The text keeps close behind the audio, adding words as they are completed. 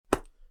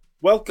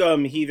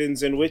Welcome,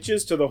 heathens and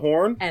witches, to the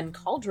Horn and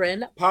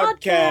Cauldron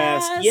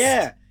podcast.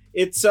 Yeah,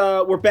 it's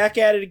we're back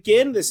at it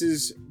again. This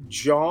is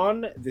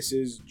John. This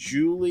is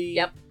Julie.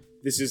 Yep.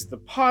 This is the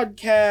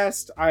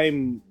podcast.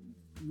 I'm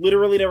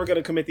literally never going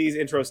to commit these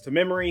intros to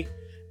memory.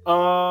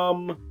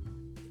 I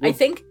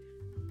think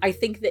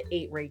the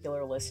 8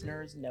 regular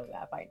listeners know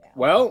that by now.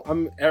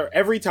 Well,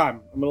 every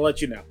time I'm going to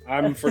let you know.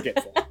 I'm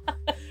forgetful.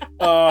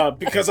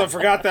 Because I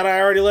forgot that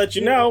I already let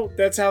you know.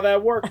 That's how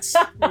that works.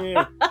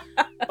 Yeah.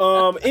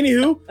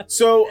 Anywho,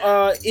 so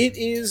it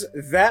is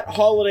that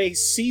holiday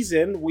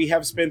season. We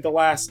have spent the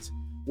last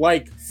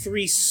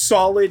 3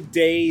 solid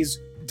days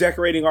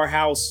decorating our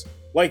house,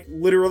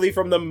 literally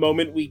from the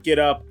moment we get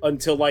up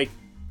until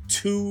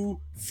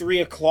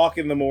 2-3 o'clock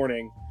in the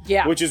morning.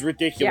 Yeah, which is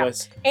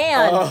ridiculous.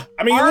 Yeah.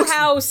 And our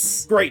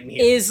house great in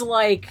here. Is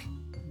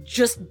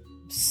just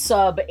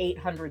sub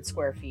 800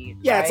 square feet.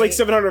 Yeah, right? It's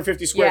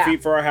 750 square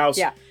feet for our house.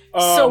 Yeah.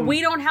 So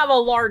we don't have a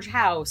large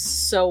house,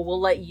 so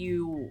we'll let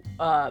you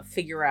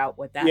figure out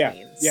what that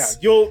means. Yeah.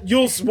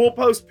 We'll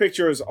post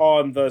pictures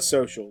on the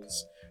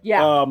socials.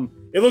 Yeah.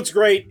 It looks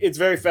great. It's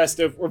very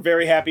festive. We're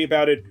very happy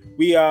about it.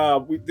 We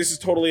this is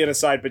totally an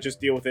aside, but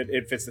just deal with it.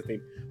 It fits the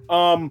theme.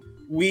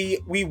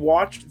 We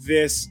watched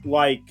this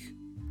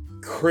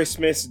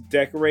Christmas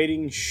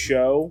decorating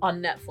show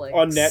on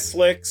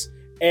Netflix.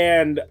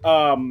 And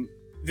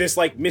this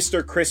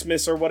Mr.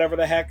 Christmas or whatever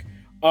the heck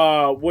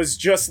was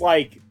just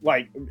we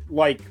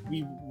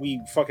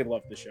fucking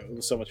loved the show. It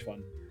was so much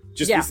fun.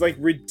 Just these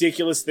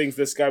ridiculous things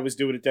this guy was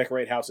doing to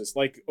decorate houses,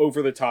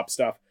 over the top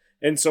stuff.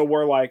 And so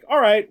we're all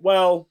right,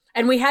 well,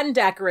 and we hadn't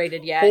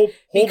decorated yet hold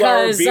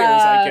because our beers,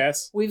 I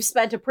guess. We've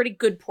spent a pretty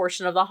good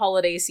portion of the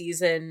holiday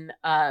season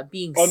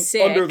being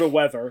sick. Under the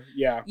weather,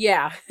 yeah.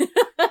 Yeah.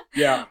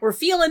 Yeah. We're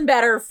feeling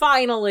better,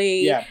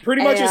 finally. Yeah,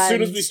 pretty much as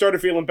soon as we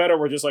started feeling better,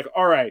 we're just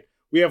all right,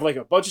 we have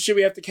a bunch of shit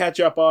we have to catch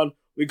up on.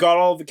 We got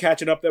all of the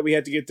catching up that we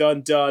had to get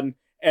done,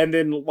 and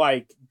then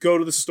go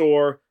to the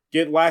store,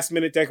 get last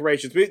minute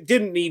decorations. We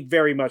didn't need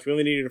very much. We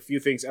only needed a few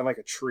things and a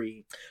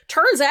tree.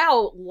 Turns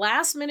out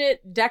last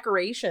minute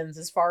decorations,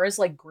 as far as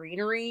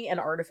greenery and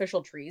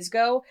artificial trees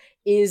go,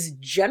 is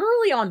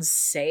generally on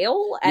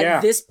sale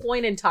at this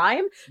point in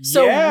time.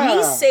 So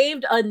we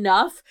saved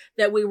enough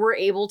that we were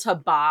able to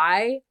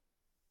buy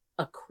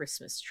a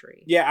Christmas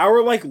tree. Yeah,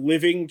 our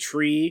living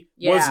tree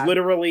was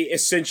literally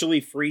essentially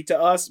free to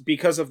us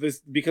because of the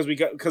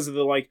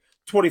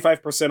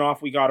 25%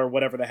 off we got or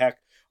whatever the heck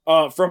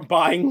from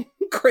buying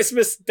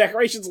Christmas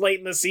decorations late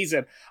in the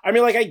season. I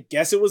mean, I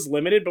guess it was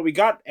limited, but we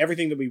got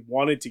everything that we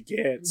wanted to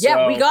get. So.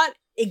 Yeah, we got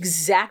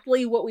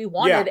exactly what we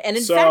wanted. And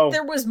in fact,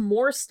 there was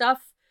more stuff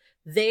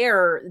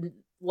there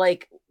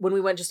when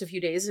we went just a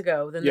few days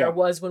ago than there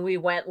was when we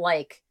went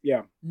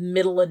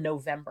middle of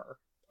November.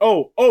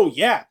 Oh,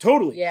 yeah,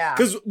 totally. Yeah.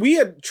 Because we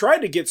had tried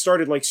to get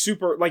started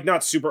super,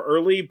 not super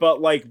early,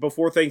 but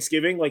before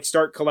Thanksgiving,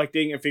 start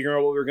collecting and figuring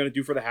out what we were going to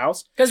do for the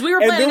house. Because we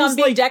were planning on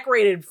being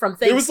decorated from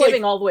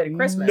Thanksgiving all the way to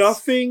Christmas.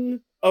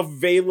 Nothing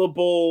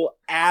available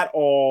at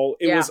all.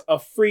 It was a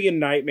freaking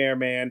nightmare,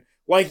 man.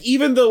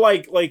 Even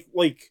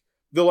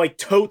the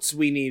totes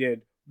we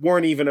needed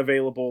weren't even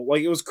available.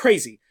 It was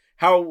crazy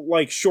how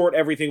short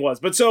everything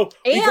was. But so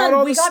we got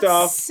all the stuff.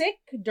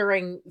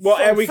 And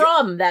we got sick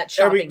from that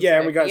shopping trip.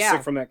 And we got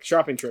sick from that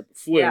shopping trip.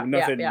 Flu,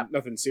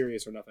 nothing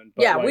serious or nothing.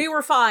 But we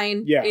were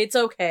fine. Yeah. It's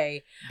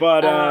okay.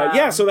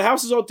 But so the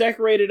house is all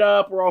decorated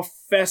up. We're all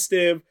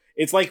festive.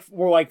 It's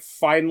we're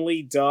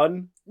finally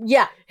done.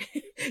 Yeah.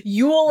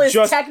 Yule is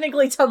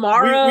technically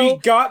tomorrow. We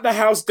got the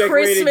house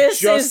decorated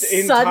Christmas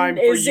in time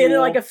for Yule. Is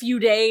in a few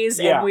days,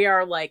 and we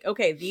are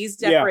okay, these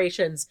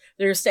decorations,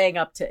 they're staying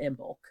up to in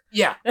bulk.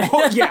 Yeah.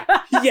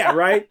 Yeah,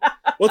 right?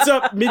 What's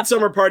up,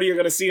 midsummer party? You're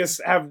going to see us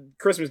have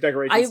Christmas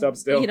decoration stuff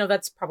still.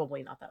 That's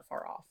probably not that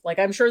far off.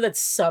 I'm sure that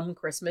some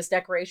Christmas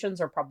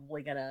decorations are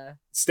probably going to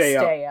stay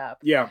up.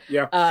 Yeah.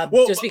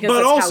 Just because but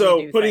that's also, how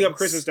we do putting things. up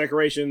Christmas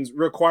decorations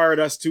required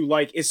us to,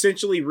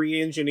 essentially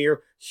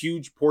re-engineer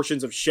huge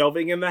portions of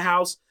shelving in the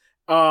house.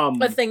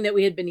 A thing that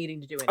we had been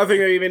needing to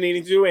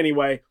do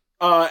anyway.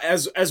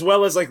 As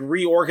well as,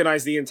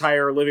 reorganize the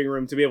entire living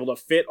room to be able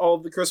to fit all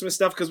of the Christmas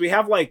stuff. Because we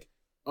have,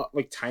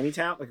 Tiny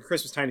Town, a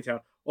Christmas Tiny Town.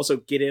 Also,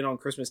 get in on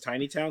Christmas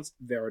Tiny Towns.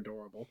 They're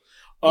adorable.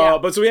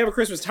 But so we have a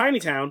Christmas Tiny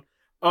Town,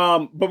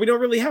 but we don't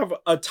really have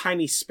a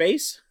tiny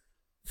space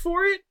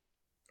for it.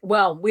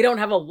 Well, we don't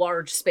have a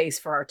large space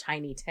for our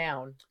tiny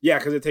town. Yeah,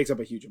 because it takes up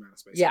a huge amount of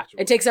space. Yeah,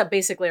 it takes up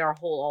basically our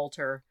whole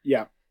altar.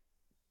 Yeah.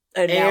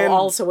 And now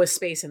also a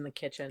space in the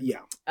kitchen.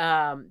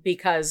 Yeah.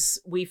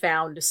 Because we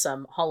found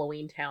some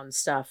Halloween Town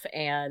stuff,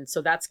 and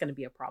so that's going to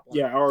be a problem.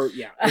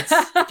 Yeah, it's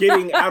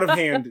getting out of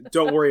hand.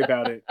 Don't worry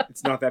about it.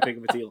 It's not that big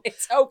of a deal.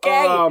 It's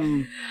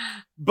okay.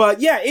 But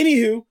yeah,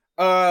 anywho,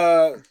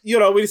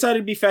 we decided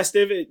to be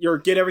festive,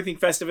 get everything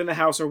festive in the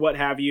house or what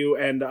have you,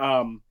 and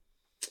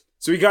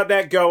so we got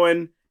that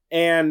going,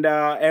 and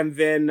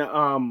then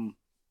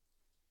now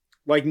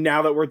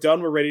that we're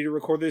done, we're ready to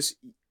record this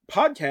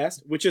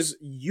podcast, which is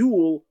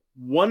Yule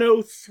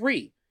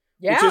 103,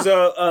 which is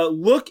a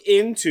look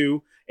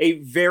into a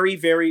very,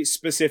 very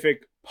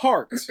specific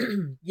part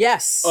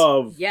yes.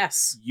 of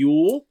yes.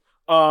 Yule.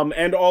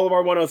 And all of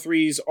our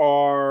 103s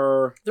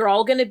are... They're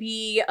all going to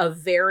be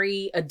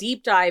a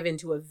deep dive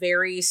into a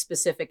very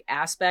specific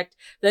aspect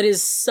that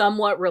is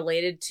somewhat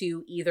related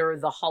to either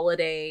the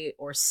holiday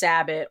or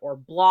Sabbath or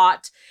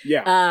blot.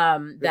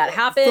 That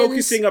happens.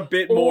 Focusing a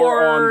bit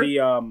more on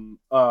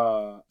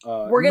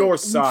the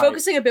north side.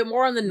 Focusing a bit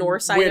more on the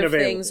north side of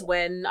things available.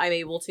 when I'm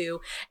able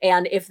to.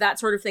 And if that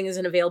sort of thing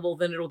isn't available,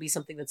 then it'll be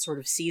something that's sort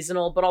of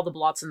seasonal. But all the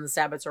blots and the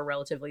Sabbaths are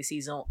relatively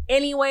seasonal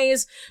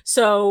anyways.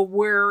 So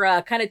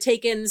we're kind of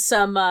taking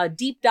some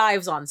deep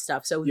dives on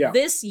stuff. So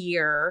this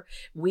year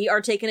we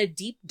are taking a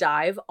deep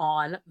dive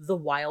on the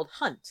Wild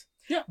Hunt.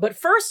 Yeah. But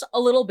first, a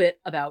little bit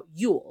about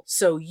Yule.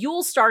 So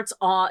Yule starts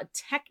on,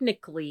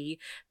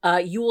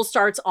 Yule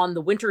starts on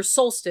the winter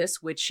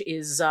solstice, which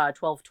is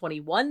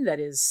 12/21. That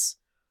is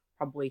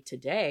probably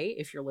today,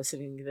 if you're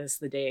listening to this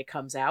the day it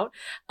comes out.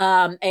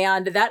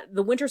 And that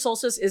the winter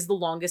solstice is the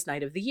longest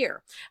night of the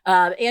year.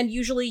 And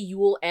usually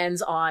Yule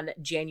ends on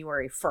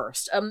January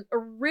 1st.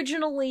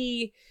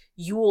 Originally,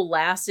 Yule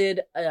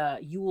lasted,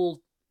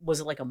 was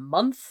it like a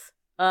month?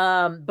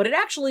 But it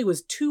actually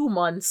was 2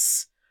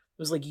 months.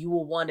 It was like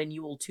Yule 1 and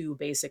Yule 2,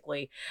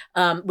 basically,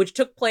 which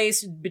took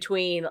place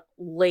between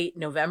late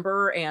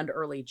November and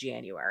early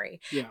January.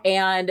 Yeah.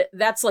 And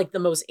that's like the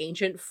most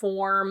ancient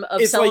form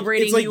of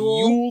celebrating like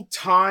Yule. Yule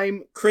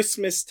time,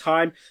 Christmas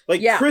time.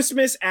 Like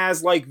Christmas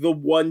as like the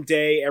one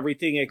day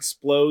everything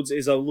explodes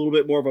is a little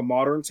bit more of a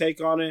modern take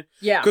on it.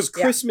 Yeah. Because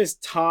Christmas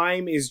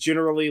time is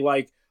generally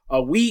like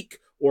a week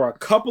or a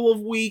couple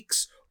of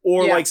weeks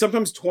or like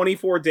sometimes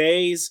 24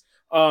 days.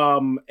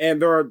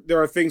 And there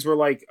are things where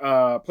like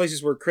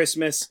places where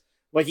Christmas,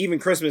 like even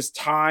Christmas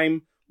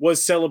time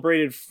was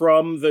celebrated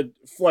from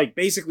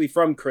basically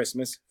from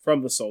Christmas,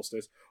 from the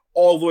solstice,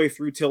 all the way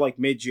through till like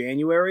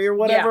mid-January or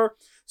whatever.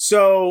 Yeah.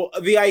 So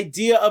the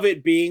idea of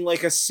it being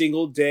like a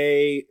single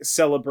day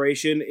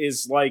celebration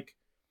is like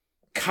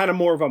kind of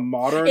more of a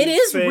modern thing. It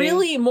is thing,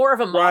 really more of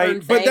a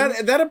modern thing.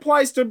 But that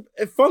applies to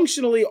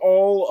functionally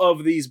all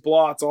of these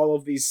blots, all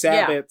of these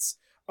Sabbats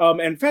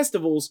and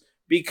festivals.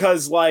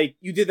 Because, like,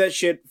 you did that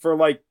shit for,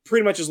 like,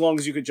 pretty much as long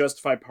as you could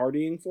justify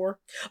partying for.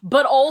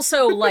 But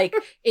also, like,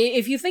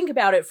 if you think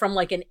about it from,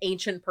 like, an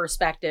ancient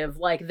perspective,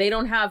 like, they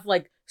don't have,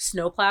 like,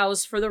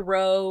 snowplows for the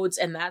roads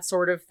and that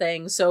sort of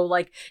thing. So,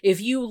 like,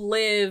 if you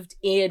lived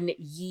in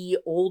ye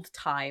old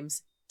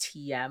times,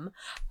 TM,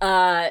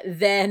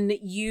 then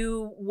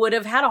you would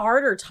have had a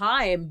harder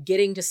time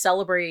getting to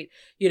celebrate,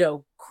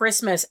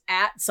 Christmas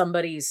at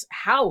somebody's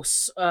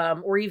house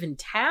or even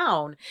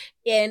town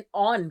and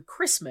on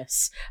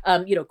Christmas.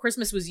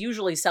 Christmas was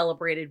usually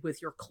celebrated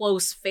with your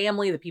close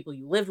family, the people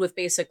you lived with,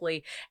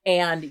 basically,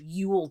 and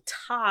Yule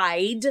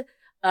tide,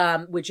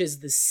 which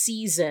is the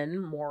season,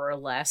 more or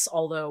less,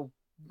 although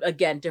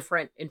again,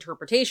 different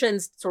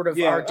interpretations are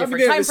different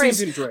time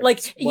frames.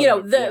 Like,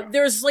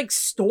 there's like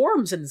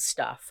storms and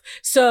stuff.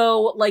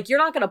 So like, you're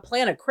not going to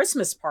plan a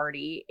Christmas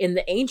party in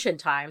the ancient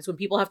times when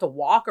people have to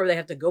walk or they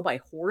have to go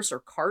by horse or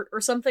cart or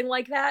something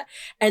like that.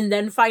 And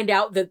then find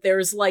out that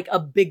there's like a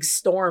big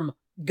storm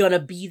gonna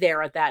be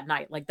there at that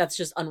night. Like, that's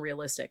just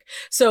unrealistic.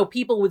 So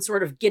people would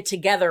sort of get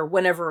together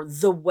whenever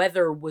the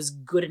weather was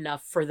good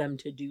enough for them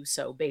to do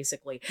so,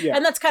 basically. Yeah.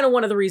 And that's kind of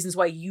one of the reasons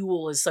why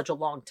Yule is such a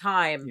long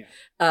time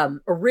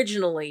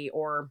originally,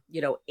 or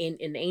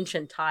in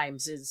ancient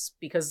times, is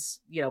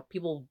because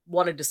people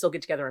wanted to still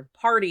get together and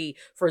party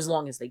for as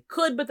long as they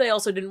could, but they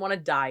also didn't want to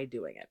die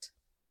doing it.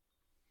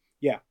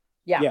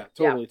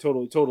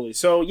 Totally.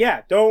 So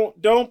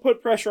don't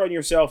put pressure on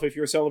yourself if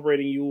you're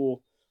celebrating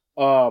Yule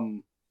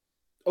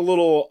a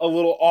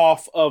little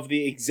off of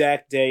the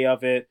exact day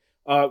of it.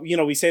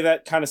 We say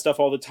that kind of stuff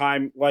all the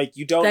time. Like,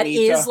 you don't need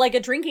to... That is like a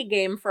drinking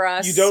game for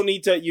us. You don't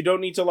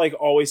need to like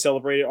always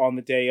celebrate it on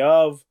the day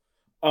of,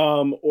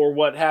 or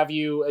what have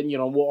you. And,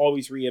 we'll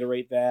always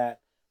reiterate that.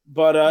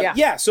 But,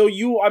 so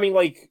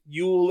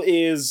Yule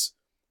is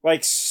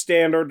like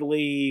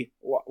standardly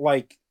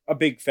like a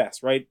big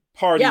fest, right?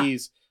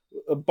 Parties,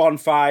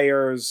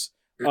 bonfires,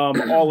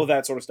 all of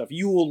that sort of stuff.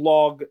 Yule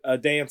log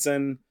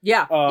dancing.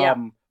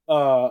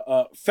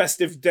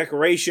 Festive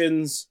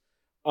decorations,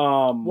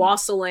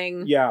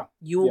 wassailing,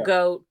 Yule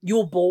goat,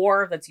 Yule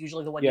boar. That's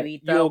usually the one you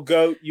eat, though. Yule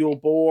goat, Yule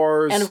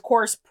boars, and of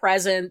course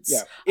presents.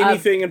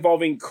 Anything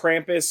involving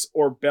Krampus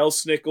or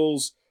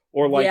Belsnickels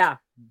or like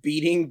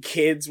beating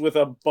kids with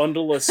a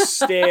bundle of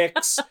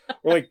sticks,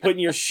 or like putting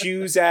your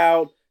shoes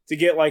out to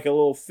get like a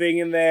little thing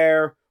in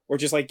there, or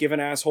just like giving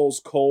assholes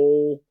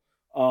coal.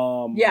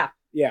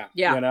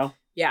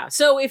 Yeah.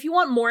 So if you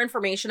want more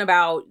information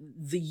about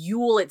the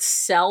Yule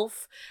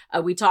itself,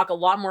 we talk a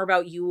lot more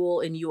about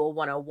Yule in Yule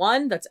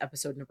 101. That's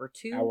episode number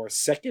 2. Our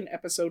second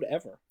episode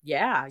ever.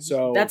 Yeah.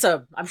 So that's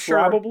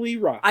probably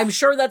rough. I'm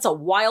sure that's a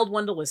wild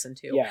one to listen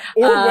to. Yeah.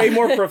 Or way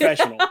more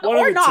professional.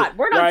 Or not.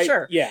 We're not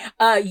sure. Yeah.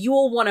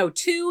 Yule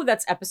 102,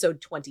 that's episode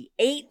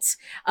 28,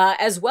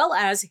 as well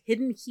as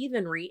Hidden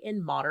Heathenry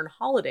in Modern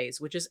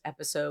Holidays, which is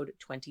episode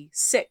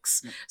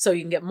 26. So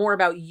you can get more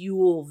about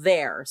Yule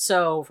there.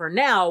 So for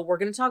now, we're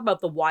going to talk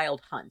about the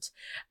Wild Hunt.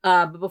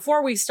 But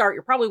before we start,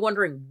 you're probably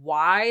wondering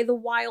why the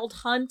Wild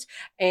Hunt.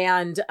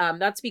 And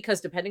that's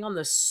because depending on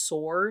the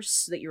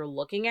source that you're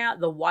looking at,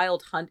 the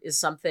Wild Hunt is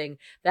something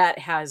that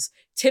has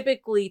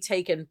typically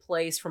taken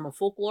place from a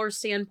folklore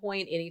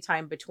standpoint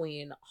anytime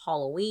between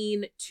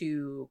Halloween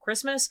to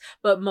Christmas,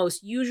 but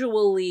most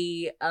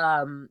usually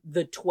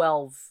the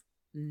 12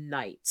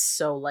 nights.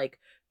 So like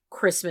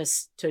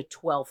Christmas to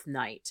 12th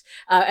night.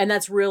 And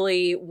that's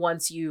really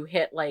once you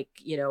hit like,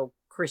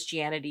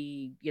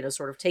 Christianity,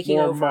 sort of taking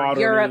more over modern,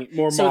 Europe.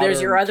 So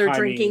there's your other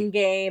drinking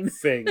game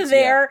things,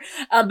 there.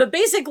 Yeah. But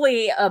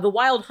basically, the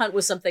Wild Hunt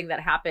was something that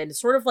happened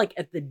sort of like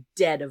at the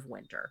dead of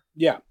winter.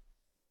 Yeah.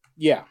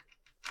 Yeah.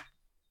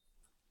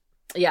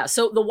 Yeah.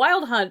 So the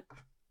Wild Hunt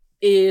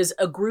is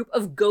a group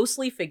of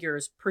ghostly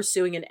figures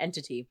pursuing an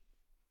entity,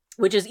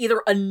 which is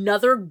either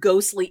another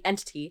ghostly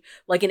entity,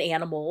 like an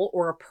animal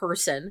or a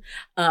person,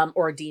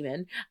 or a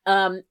demon,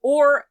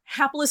 or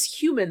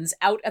hapless humans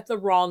out at the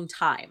wrong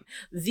time.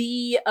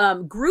 The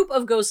group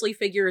of ghostly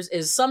figures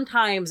is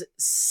sometimes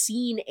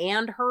seen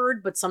and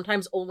heard, but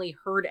sometimes only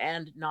heard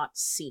and not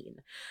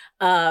seen.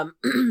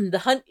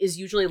 The hunt is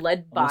usually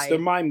led by... Unless they're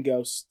mime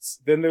ghosts,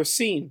 then they're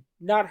seen,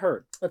 not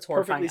heard. That's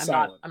horrifying.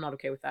 Silent. I'm not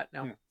okay with that.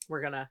 No,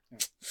 we're gonna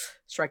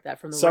strike that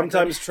from the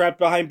Sometimes record. trapped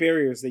behind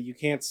barriers that you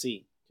can't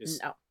see.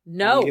 Just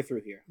No. get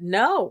through here.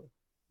 No.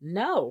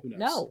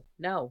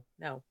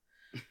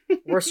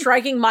 We're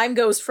striking mime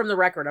ghosts from the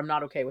record. I'm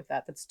not okay with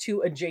that. That's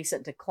too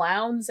adjacent to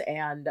clowns,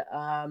 and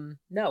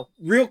no.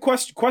 Real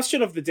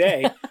question of the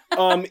day: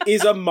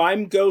 is a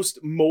mime ghost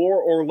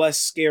more or less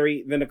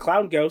scary than a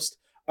clown ghost?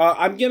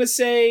 I'm gonna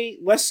say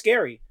less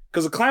scary,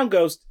 because a clown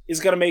ghost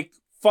is gonna make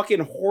fucking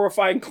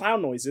horrifying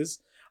clown noises,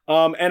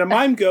 and a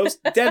mime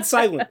ghost dead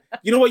silent.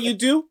 You know what you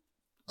do?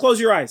 Close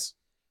your eyes.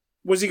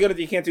 What's he gonna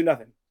do? You can't do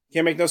nothing.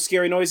 Can't make no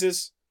scary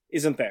noises.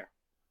 Isn't there?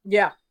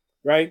 Yeah.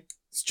 Right?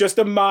 It's just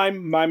a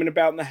miming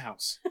about in the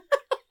house.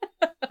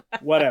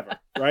 Whatever,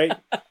 right?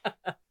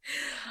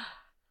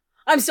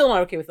 I'm still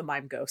not okay with the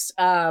mime ghost.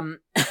 So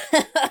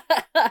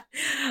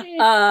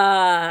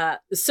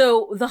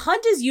the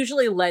hunt is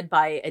usually led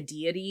by a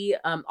deity.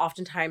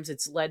 Oftentimes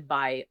it's led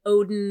by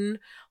Odin,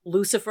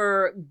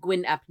 Lucifer,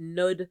 Gwyn ap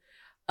Nudd,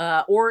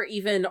 or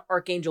even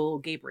Archangel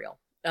Gabriel.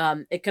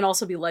 It can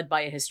also be led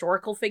by a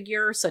historical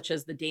figure, such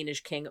as the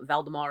Danish king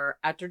Valdemar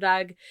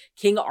Atterdag,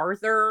 King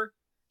Arthur,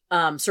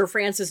 Sir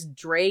Francis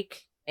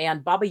Drake,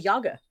 and Baba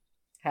Yaga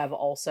have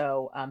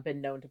also been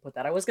known to put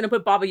that. I was going to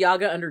put Baba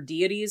Yaga under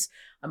deities.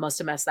 I must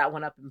have messed that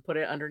one up and put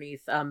it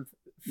underneath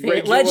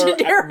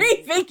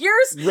legendary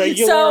figures.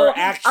 Regular,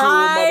 actual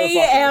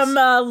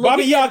motherfuckers.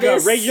 Baba Yaga,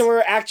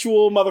 regular,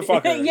 actual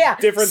motherfucker. Yeah.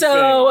 Different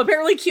so thing.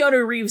 Apparently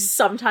Keanu Reeves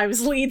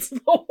sometimes leads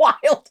the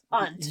Wild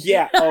Hunt.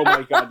 Yeah. Oh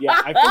my god.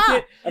 Yeah. I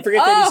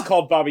forget that he's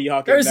called Baba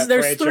Yaga. There's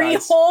franchise. 3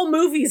 whole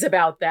movies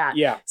about that.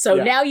 Yeah. So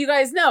now you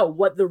guys know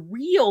what the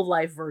real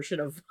life version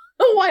of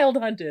the Wild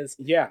Hunt is.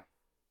 Yeah.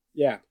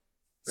 Yeah.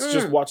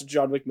 Just watch a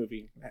John Wick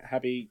movie.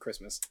 Happy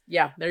Christmas.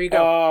 Yeah, there you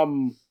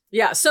go.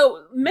 Yeah,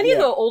 so many of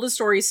the oldest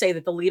stories say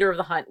that the leader of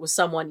the hunt was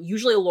someone,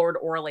 usually a lord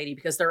or a lady,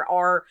 because there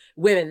are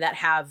women that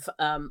have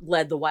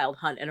led the Wild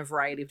Hunt in a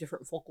variety of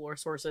different folklore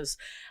sources.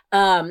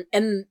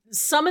 And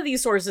some of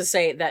these sources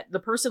say that the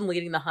person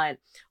leading the hunt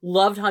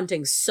loved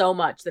hunting so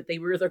much that they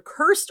were either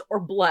cursed or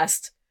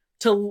blessed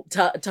to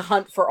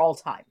hunt for all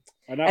time.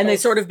 And they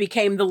sort of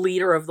became the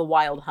leader of the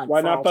Wild Hunt.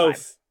 Why not both?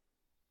 Time.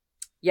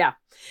 Yeah.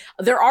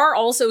 There are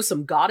also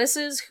some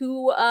goddesses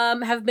who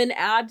have been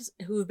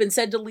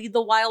said to lead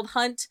the Wild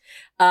Hunt.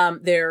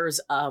 There's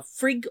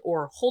Frigg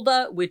or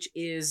Hulda, which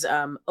is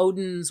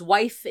Odin's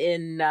wife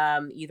in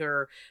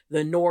either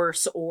the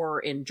Norse or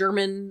in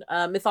German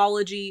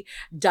mythology.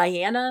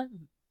 Diana,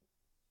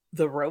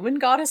 the Roman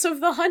goddess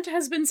of the hunt,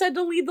 has been said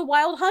to lead the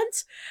Wild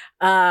Hunt.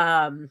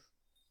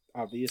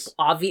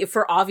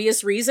 For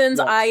obvious reasons.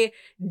 Yeah. I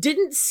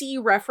didn't see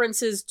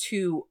references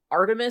to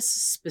Artemis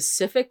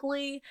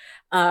specifically,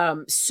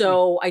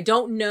 so I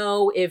don't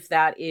know if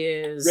that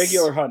is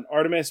regular hunt.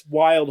 Artemis,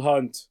 Wild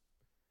Hunt,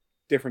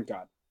 different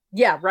god.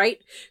 Yeah, right.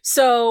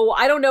 So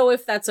I don't know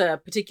if that's a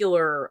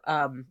particular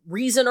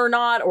reason or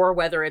not, or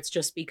whether it's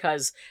just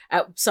because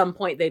at some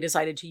point they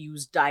decided to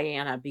use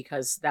Diana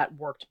because that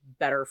worked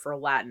better for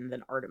Latin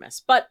than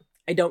Artemis, but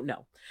I don't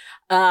know.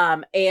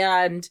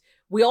 And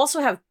we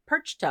also have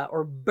Berchta,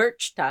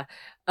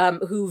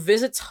 who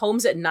visits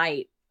homes at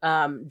night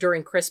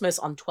during Christmas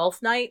on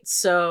 12th night.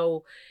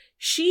 So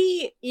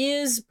she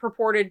is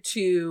purported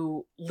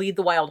to lead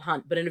the Wild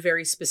Hunt, but in a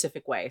very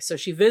specific way. So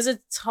she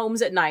visits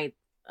homes at night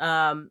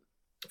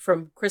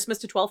from Christmas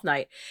to 12th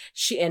night.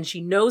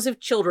 She knows if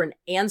children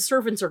and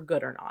servants are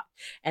good or not.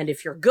 And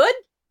if you're good,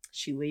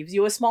 she leaves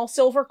you a small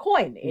silver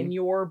coin in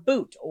your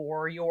boot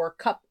or your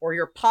cup or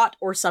your pot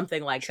or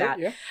something like that.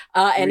 Yeah.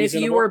 And if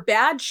you were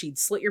bad, she'd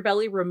slit your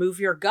belly, remove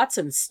your guts,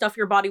 and stuff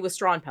your body with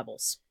straw and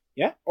pebbles.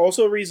 Yeah,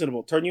 also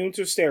reasonable. Turn you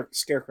into a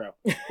scarecrow.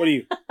 What are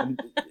you, a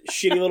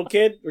shitty little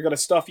kid? We're going to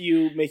stuff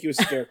you, make you a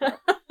scarecrow.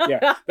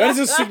 Yeah, that is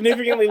a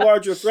significantly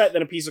larger threat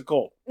than a piece of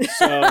coal.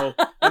 So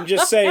I'm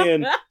just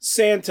saying,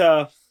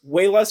 Santa,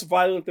 way less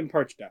violent than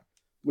Perchta.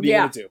 What are you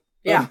gonna do?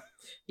 Yeah.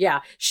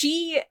 Yeah.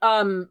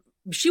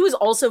 She was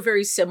also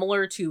very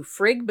similar to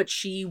Frigg, but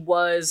she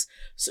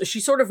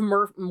sort of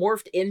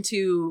morphed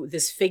into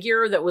this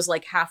figure that was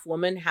like half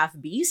woman, half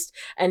beast,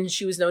 and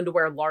she was known to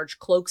wear large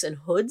cloaks and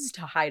hoods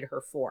to hide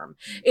her form.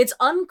 It's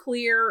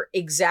unclear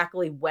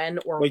exactly when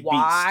or Like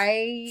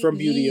why. Beast from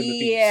Beauty and the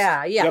Beast.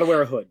 Yeah. You gotta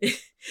wear a hood.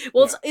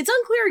 Well, it's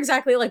unclear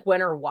exactly like when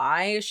or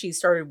why she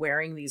started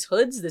wearing these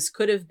hoods. This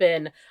could have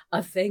been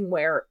a thing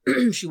where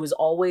she was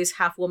always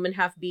half woman,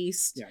 half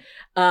beast. Yeah.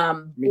 I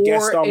mean,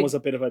 or Gaston was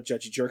a bit of a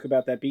judgy jerk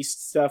about that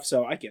beast stuff,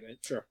 so I get it.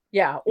 Sure.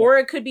 Yeah, or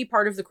it could be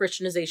part of the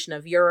Christianization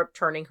of Europe,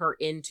 turning her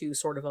into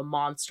sort of a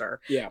monster.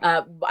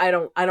 Yeah. I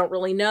don't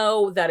really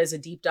know. That is a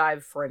deep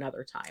dive for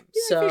another time.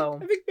 Yeah, so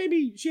I think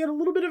maybe she had a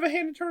little bit of a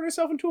hand to turn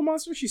herself into a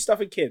monster. She's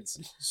stuffing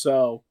kids,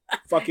 so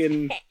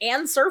fucking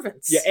and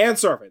servants. Yeah, and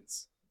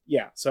servants.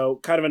 Yeah, so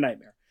kind of a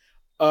nightmare.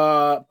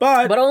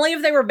 But only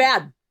if they were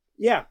bad.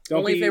 Yeah,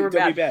 don't be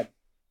bad.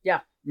 Yeah,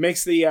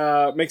 makes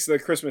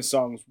the Christmas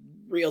songs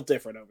real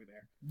different over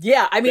there.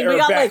 Yeah, I mean, we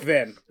got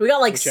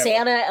whichever.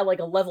 Santa at like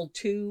a level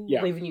 2,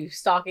 leaving you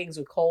stockings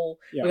with coal.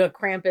 Yeah. We got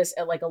Krampus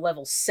at like a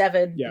level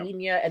 7,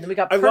 Bina, and then we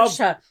got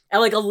Perchta at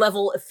like a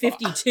level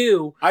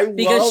 52.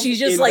 Because she's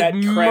just like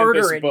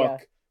murdering you.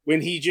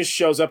 When he just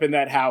shows up in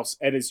that house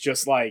and is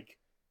just like,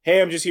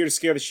 "Hey, I'm just here to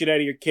scare the shit out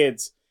of your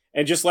kids,"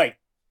 and just like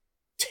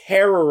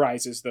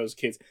terrorizes those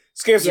kids,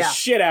 scares the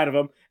shit out of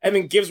them, and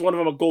then gives one of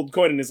them a gold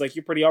coin and is like,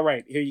 "You're pretty all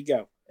right. Here you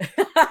go."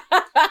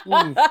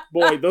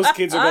 Boy, those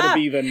kids are going to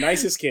be the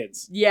nicest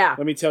kids. Yeah.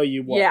 Let me tell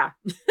you what. Yeah.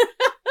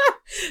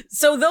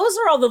 So those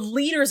are all the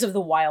leaders of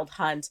the Wild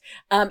Hunt.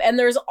 And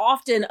there's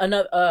often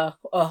a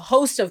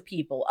host of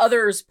people,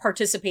 others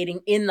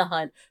participating in the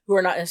hunt who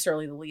are not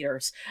necessarily the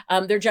leaders.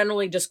 They're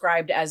generally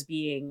described as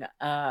being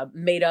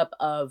made up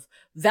of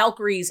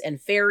Valkyries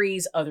and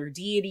fairies, other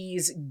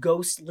deities,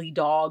 ghostly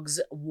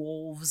dogs,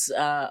 wolves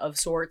of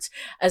sorts,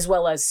 as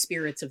well as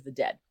spirits of the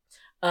dead.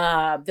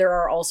 There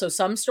are also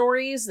some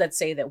stories that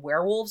say that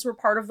werewolves were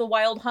part of the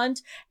Wild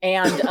Hunt,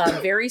 and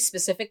very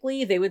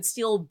specifically, they would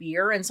steal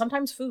beer and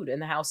sometimes food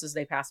in the houses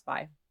they passed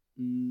by.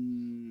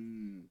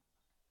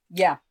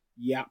 Yeah.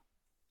 Yeah.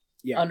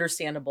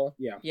 Understandable.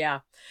 Yeah. Yeah.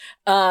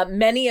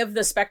 Many of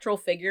the spectral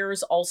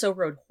figures also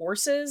rode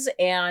horses,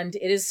 and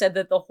it is said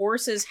that the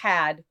horses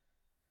had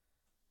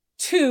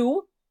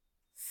 2,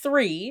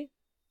 3,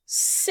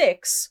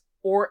 6,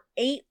 or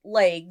 8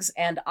 legs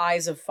and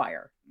eyes of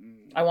fire.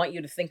 I want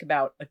you to think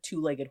about a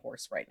 2-legged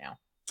horse right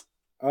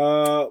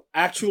now.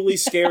 Actually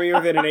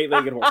scarier than an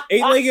 8-legged horse.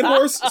 8-legged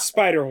horse,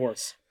 spider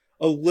horse.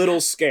 A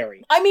little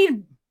scary. I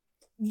mean...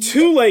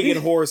 2-legged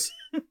horse,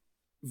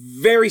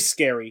 very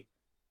scary.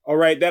 All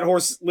right, that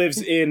horse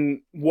lives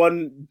in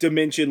one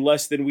dimension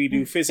less than we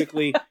do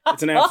physically.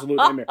 It's an absolute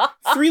nightmare.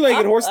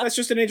 3-legged horse, that's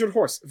just an injured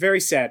horse. Very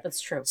sad.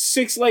 That's true.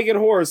 6-legged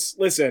horse,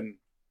 listen.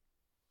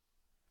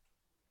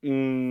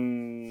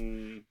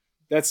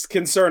 That's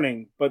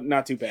concerning, but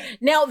not too bad.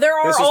 Now, there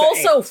are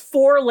also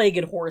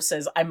 4-legged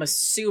horses, I'm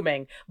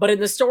assuming. But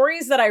in the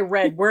stories that I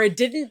read, where it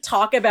didn't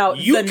talk about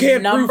you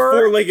can't prove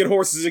 4-legged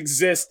horses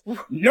exist.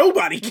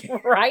 Nobody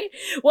can. Right?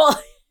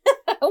 Well,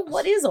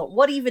 what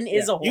even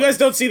is a horse? You guys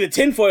don't see the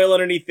tinfoil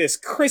underneath this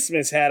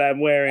Christmas hat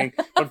I'm wearing,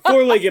 but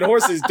 4-legged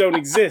horses don't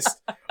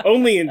exist.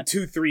 Only in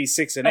 2, 3,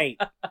 6, and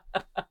 8.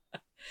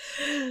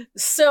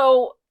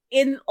 So...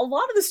 in a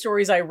lot of the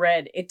stories I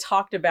read, it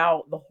talked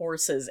about the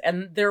horses,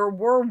 and there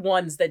were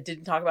ones that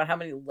didn't talk about how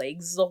many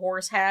legs the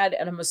horse had,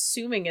 and I'm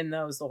assuming in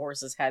those the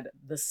horses had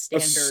the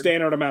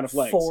standard amount of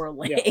legs. 4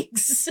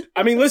 legs. Yeah.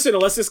 I mean, listen,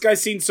 unless this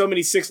guy's seen so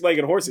many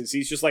 6-legged horses,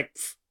 he's just like,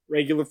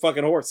 regular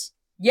fucking horse.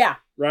 Yeah.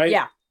 Right?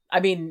 Yeah. I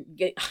mean,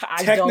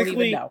 I don't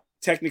even know.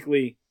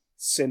 Technically,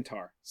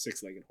 centaur,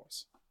 6-legged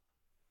horse.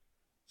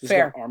 Just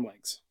fair. Arm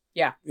legs.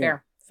 Yeah,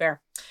 fair.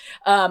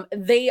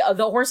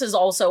 The horses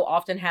also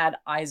often had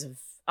eyes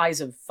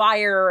of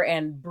fire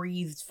and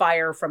breathed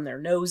fire from their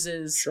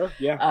noses. Sure,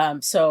 yeah.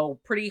 So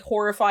pretty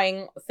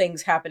horrifying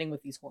things happening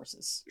with these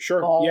horses.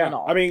 Sure, yeah.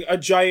 I mean, a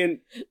giant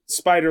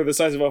spider the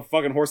size of a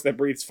fucking horse that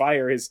breathes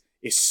fire is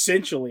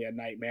essentially a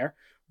nightmare.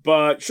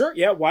 But sure,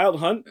 yeah, Wild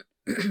Hunt,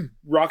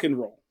 rock and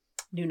roll.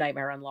 New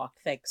nightmare unlocked.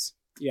 Thanks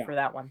for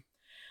that one.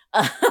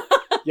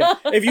 Yeah,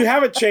 if you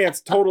have a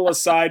chance, total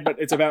aside, but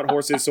it's about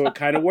horses, so it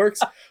kind of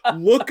works.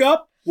 Look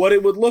up what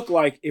it would look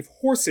like if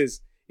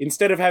horses,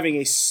 instead of having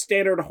a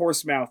standard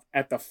horse mouth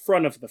at the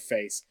front of the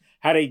face,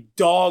 had a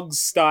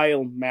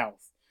dog-style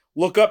mouth.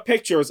 Look up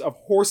pictures of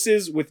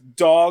horses with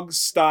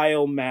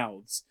dog-style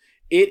mouths.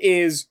 It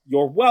is,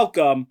 you're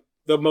welcome,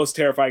 the most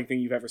terrifying thing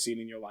you've ever seen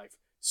in your life.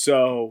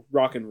 So,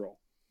 rock and roll.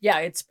 Yeah,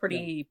 it's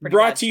pretty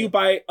brought to you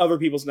by other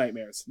people's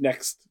nightmares.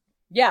 Next.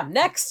 Yeah,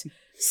 next.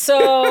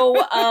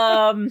 So,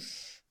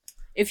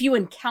 if you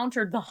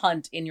encountered the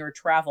hunt in your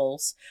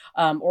travels,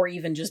 or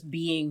even just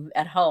being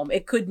at home,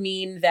 it could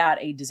mean that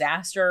a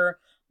disaster,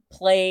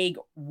 plague,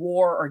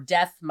 war, or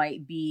death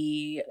might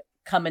be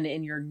coming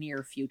in your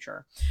near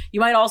future. You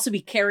might also be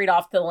carried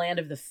off to the land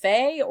of the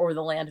Fae or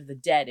the land of the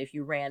dead if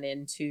you ran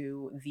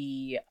into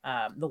the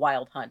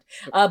Wild Hunt.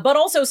 But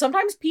also,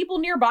 sometimes people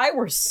nearby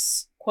were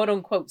quote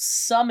unquote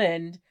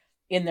summoned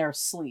in their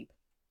sleep.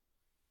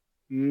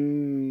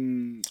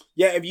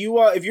 Yeah, if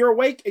you're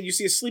awake and you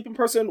see a sleeping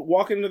person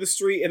walking into the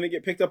street and they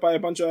get picked up by a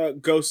bunch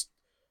of ghosts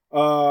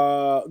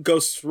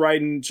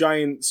riding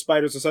giant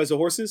spiders the size of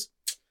horses,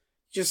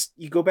 just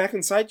you go back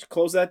inside, you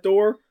close that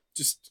door,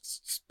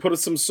 just put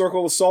some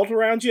circle of salt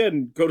around you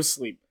and go to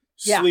sleep.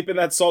 Sleep in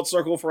that salt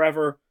circle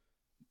forever.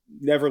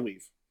 Never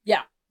leave.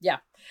 Yeah.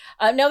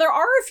 Now, there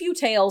are a few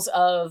tales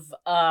of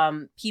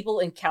people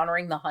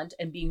encountering the hunt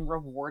and being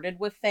rewarded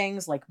with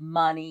things like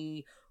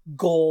money,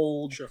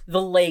 gold,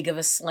 the leg of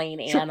a slain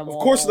animal.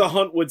 Of course the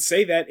hunt would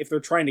say that if they're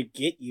trying to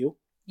get you.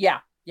 Yeah.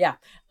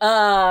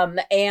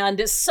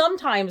 And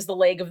sometimes the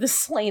leg of the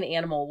slain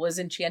animal was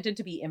enchanted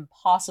to be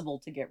impossible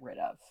to get rid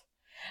of.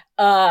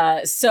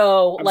 I'm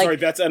sorry,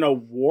 that's an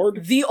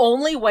award? The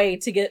only way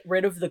to get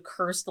rid of the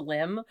cursed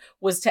limb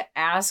was to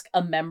ask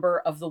a member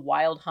of the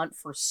wild hunt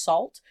for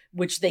salt,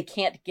 which they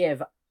can't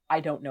give. I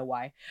don't know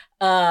why.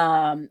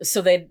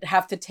 So they'd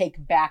have to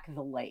take back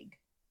the leg.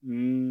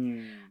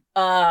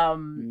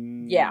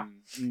 Yeah.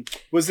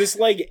 Was this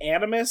leg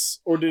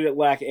animus or did it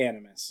lack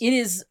animus? It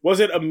is. Was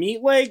it a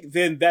meat leg?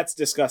 Then that's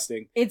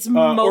disgusting. It's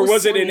mostly... Or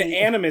was it an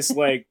animus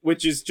leg,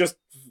 which is just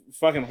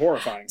fucking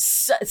horrifying?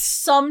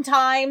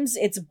 Sometimes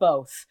it's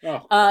both.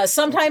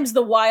 Sometimes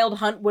the wild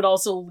hunt would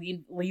also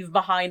leave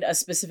behind a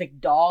specific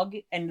dog,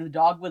 and the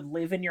dog would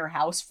live in your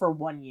house for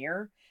 1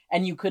 year.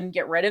 And you couldn't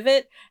get rid of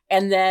it.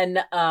 And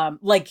then,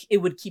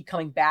 it would keep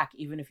coming back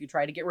even if you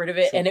tried to get rid of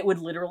it. And it would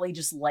literally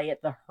just lay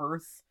at the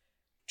hearth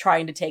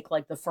trying to take,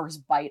 the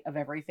first bite of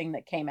everything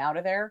that came out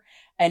of there.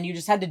 And you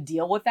just had to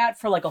deal with that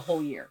for, a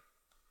whole year.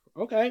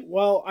 Okay.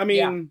 Well, I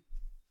mean,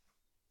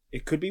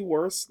 it could be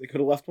worse. They could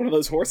have left one of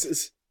those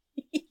horses.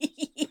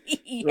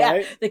 Yeah,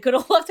 right? They could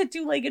have left a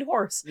 2-legged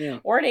horse. Yeah.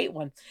 Or an 8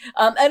 one.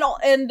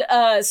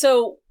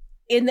 So...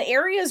 in the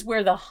areas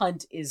where the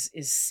hunt is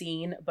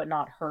seen but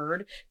not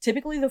heard,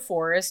 typically the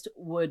forest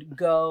would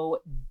go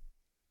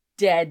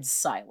dead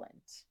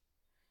silent.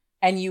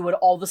 And you would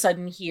all of a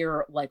sudden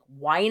hear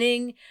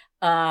whining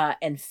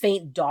and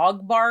faint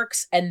dog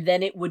barks, and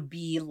then it would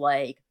be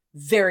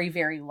very,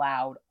 very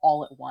loud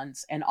all at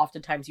once. And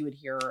oftentimes you would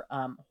hear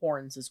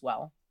horns as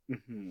well.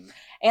 Mm-hmm.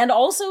 And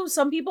also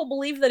some people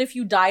believe that if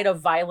you died a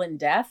violent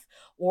death,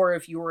 or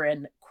if you were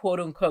an quote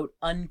unquote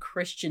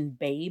unchristian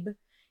babe,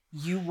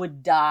 you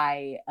would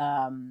die,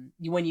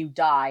 when you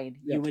died,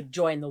 you would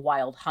join the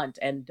wild hunt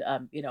and,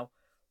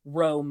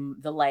 roam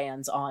the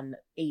lands on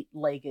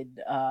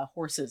 8-legged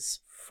horses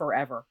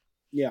forever.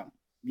 Yeah.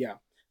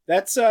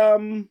 That's a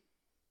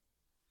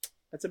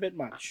bit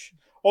much.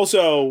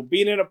 Also,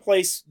 being in a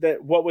place that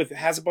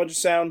has a bunch of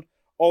sound,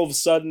 all of a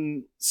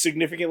sudden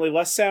significantly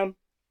less sound,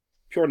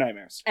 pure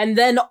nightmares. And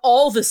then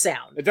all the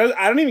sound.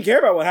 I don't even care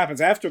about what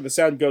happens after the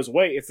sound goes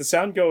away. It's the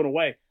sound going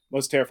away,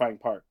 most terrifying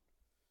part.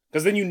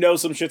 Because then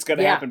some shit's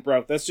gonna happen,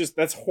 bro.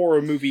 That's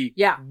horror movie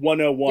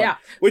 101. Yeah.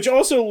 Which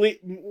also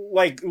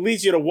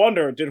leads you to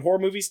wonder, did horror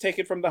movies take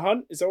it from The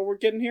Hunt? Is that what we're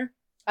getting here?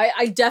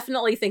 I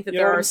definitely think that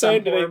there are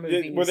some horror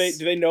movies.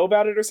 Do they know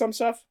about it or some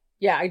stuff?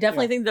 Yeah, I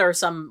definitely think there are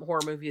some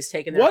horror movies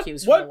taking their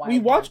cues from the Wild Hunt. We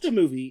watched a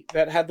movie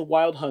that had the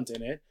Wild Hunt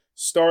in it,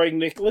 starring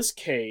Nicolas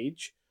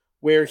Cage,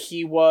 where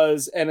he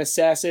was an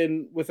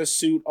assassin with a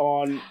suit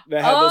on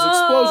that had those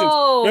explosions.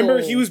 Remember,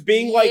 he was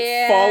being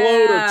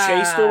followed or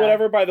chased or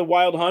whatever by the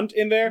Wild Hunt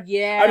in there.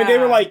 Yeah, I mean, they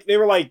were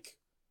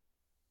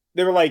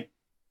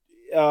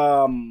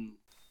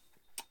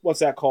what's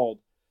that called?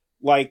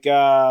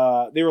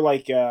 They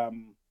were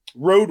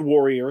road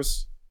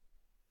warriors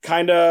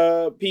kind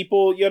of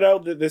people,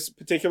 this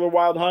particular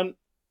Wild Hunt.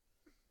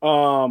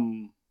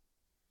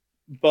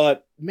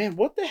 But man,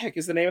 what the heck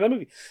is the name of that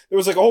movie? There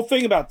was a whole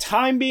thing about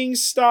time being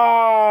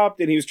stopped,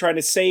 and he was trying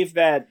to save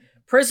that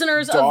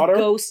Prisoners daughter. Of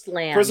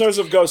Ghostland. Prisoners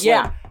of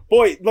Ghostland.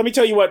 Boy, let me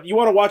tell you what. You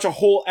want to watch a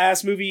whole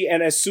ass movie,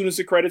 and as soon as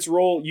the credits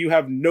roll, you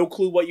have no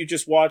clue what you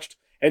just watched,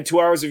 and 2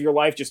 hours of your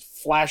life just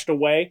flashed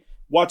away.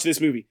 Watch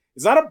this movie.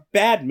 It's not a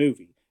bad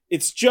movie.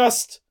 It's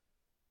just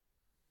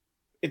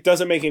it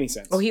doesn't make any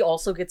sense. Oh, he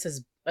also gets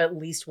his at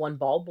least one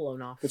bulb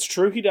blown off. It's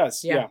true, he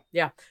does. Yeah.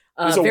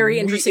 Very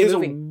interesting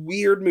movie. It's a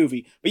weird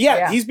movie. But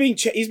he's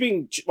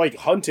being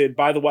hunted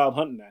by the Wild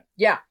Hunt in that.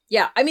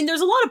 Yeah. I mean,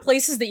 there's a lot of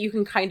places that you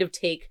can kind of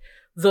take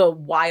the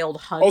Wild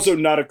Hunt. Also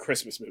not a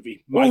Christmas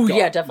movie. Oh,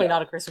 yeah, definitely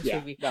not a Christmas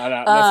movie. No,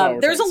 that's not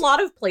what there's a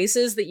lot of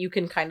places that you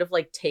can kind of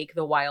take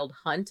the Wild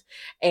Hunt,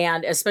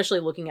 and especially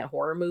looking at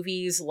horror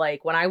movies.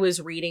 When I was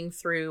reading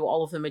through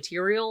all of the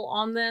material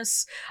on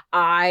this,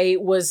 I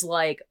was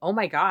like, oh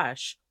my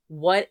gosh,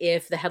 what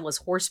if the Headless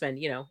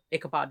Horseman,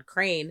 Ichabod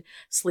Crane,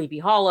 Sleepy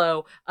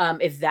Hollow,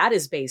 if that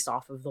is based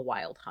off of the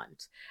Wild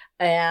Hunt?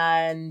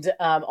 And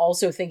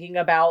also thinking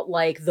about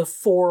the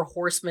 4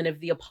 Horsemen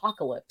of the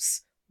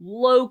Apocalypse.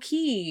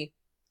 Low-key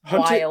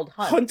Wild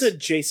Hunt. Hunt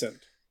adjacent.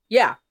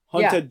 Yeah.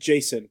 Hunt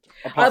adjacent.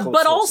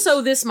 But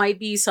also this might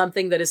be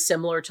something that is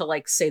similar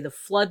to say the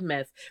flood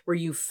myth, where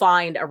you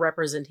find a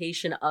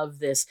representation of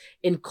this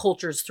in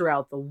cultures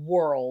throughout the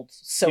world.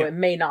 So it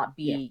may not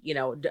be,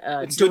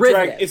 it's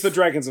derivative. It's the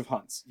Dragons of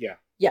Hunts. Yeah.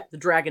 Yeah, the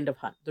Dragons of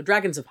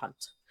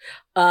Hunt.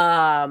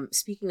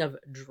 Speaking of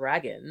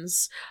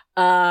dragons,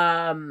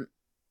 we're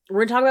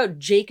going to talk about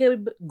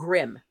Jacob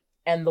Grimm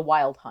and the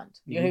Wild Hunt.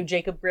 You know who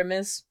Jacob Grimm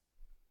is?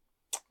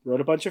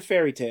 Wrote a bunch of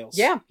fairy tales.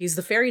 Yeah, he's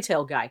the fairy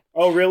tale guy.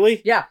 Oh,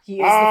 really? Yeah, he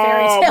is the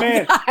fairy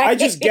tale guy. I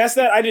just guessed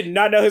that. I did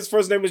not know his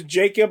first name was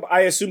Jacob.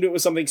 I assumed it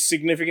was something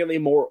significantly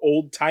more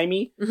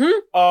old-timey.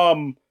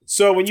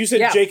 So when you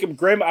said Jacob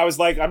Grimm, I was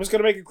like, I'm just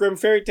going to make a Grimm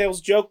fairy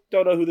tales joke.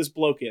 Don't know who this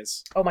bloke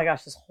is. Oh my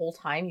gosh, this whole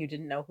time you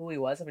didn't know who he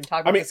was? I've been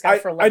talking about this guy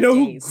for like I know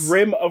days. who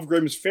Grimm of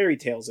Grimm's fairy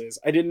tales is.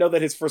 I didn't know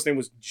that his first name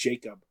was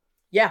Jacob.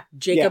 Yeah,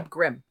 Jacob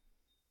Grimm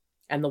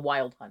and the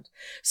Wild Hunt.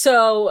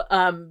 So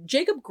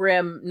Jacob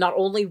Grimm not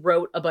only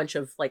wrote a bunch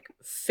of like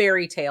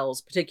fairy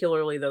tales,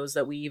 particularly those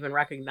that we even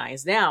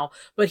recognize now,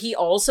 but he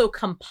also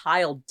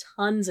compiled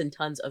tons and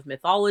tons of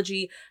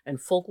mythology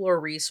and folklore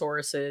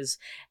resources.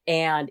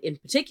 And in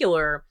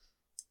particular,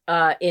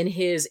 in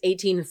his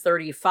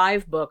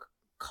 1835 book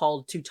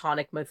called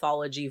Teutonic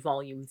Mythology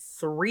Volume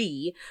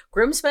 3,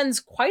 Grimm spends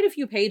quite a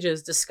few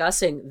pages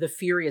discussing the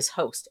Furious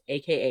Host,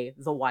 aka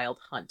the Wild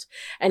Hunt.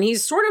 And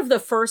he's sort of the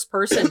first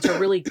person to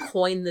really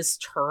coin this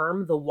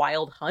term, the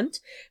Wild Hunt,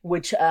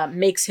 which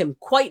makes him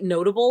quite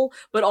notable.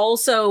 But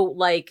also,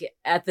 like,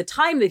 at the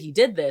time that he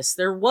did this,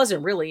 there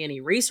wasn't really any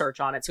research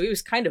on it. So he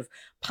was kind of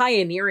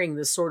pioneering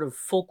this sort of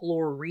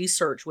folklore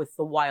research with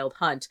the Wild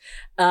Hunt.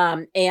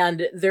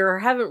 And there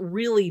haven't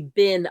really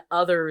been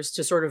others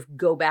to sort of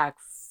go back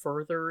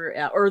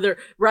further, or there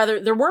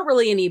weren't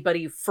really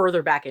anybody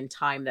further back in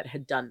time that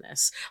had done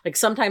this. Like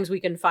sometimes we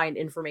can find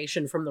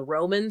information from the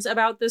Romans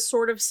about this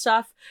sort of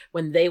stuff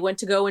when they went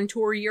to go and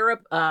tour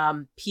Europe.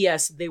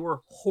 P.S. They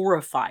were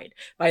horrified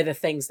by the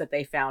things that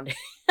they found.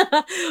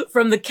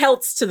 From the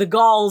Celts to the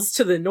Gauls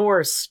to the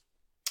Norse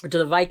to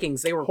the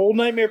Vikings, they were whole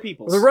nightmare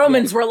people. The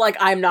Romans were like,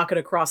 I'm not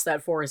going to cross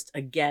that forest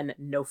again.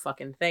 No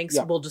fucking thanks.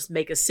 We'll just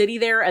make a city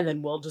there and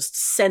then we'll just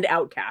send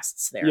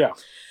outcasts there. Yeah.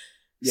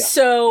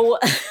 So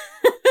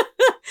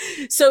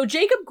So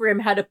Jacob Grimm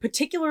had a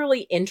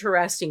particularly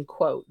interesting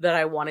quote that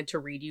I wanted to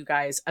read you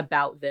guys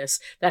about this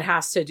that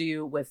has to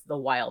do with the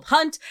Wild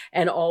Hunt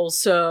and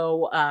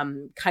also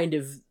kind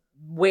of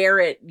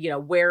where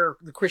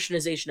the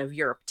Christianization of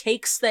Europe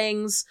takes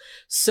things.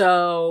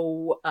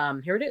 So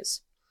here it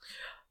is.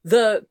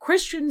 The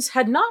Christians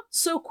had not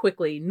so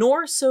quickly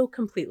nor so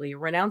completely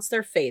renounced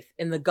their faith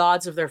in the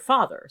gods of their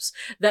fathers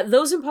that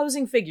those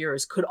imposing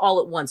figures could all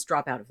at once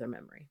drop out of their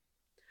memory.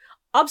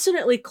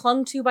 Obstinately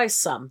clung to by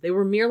some, they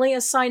were merely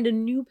assigned a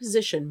new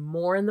position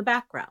more in the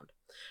background.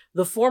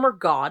 The former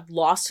god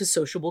lost his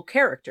sociable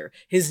character,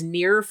 his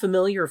near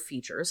familiar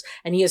features,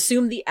 and he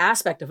assumed the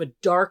aspect of a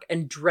dark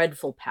and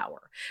dreadful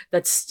power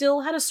that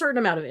still had a certain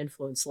amount of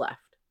influence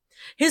left.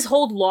 His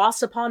hold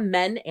lost upon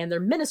men and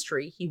their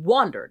ministry, he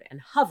wandered and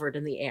hovered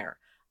in the air,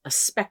 a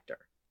specter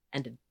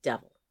and a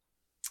devil.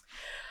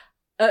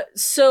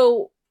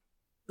 So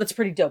that's a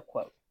pretty dope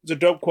quote. It's a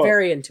dope quote.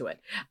 Very into it.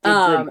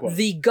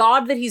 The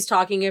god that he's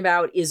talking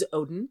about is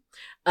Odin.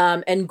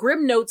 And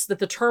Grimm notes that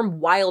the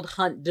term wild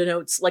hunt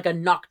denotes like a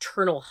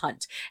nocturnal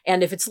hunt.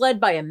 And if it's led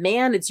by a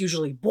man, it's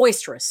usually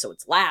boisterous, so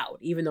it's loud,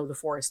 even though the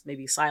forest may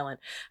be silent.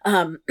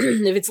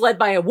 If it's led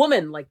by a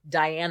woman like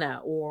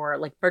Diana or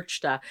like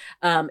Perchta,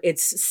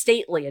 it's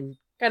stately and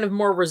kind of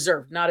more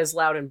reserved, not as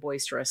loud and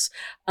boisterous.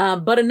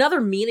 But another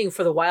meaning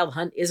for the wild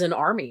hunt is an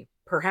army,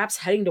 perhaps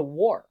heading to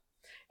war.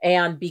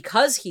 And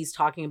because he's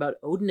talking about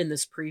Odin in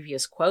this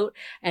previous quote,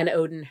 and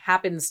Odin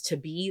happens to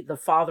be the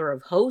father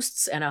of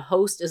hosts, and a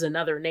host is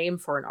another name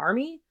for an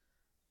army,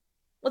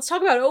 let's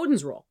talk about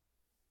Odin's role.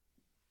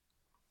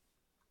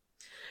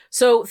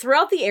 So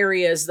throughout the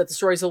areas that the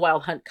stories of the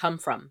Wild Hunt come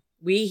from,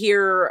 we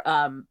hear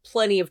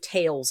plenty of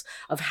tales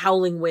of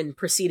howling wind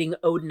preceding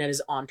Odin and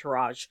his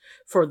entourage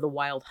for the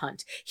Wild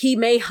Hunt. He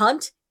may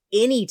hunt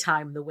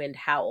anytime the wind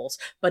howls,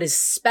 but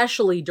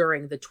especially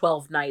during the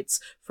 12 nights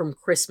from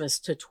Christmas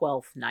to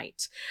 12th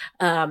night.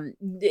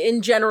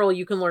 In general,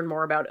 you can learn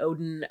more about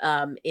Odin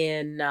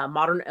in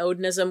Modern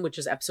Odinism, which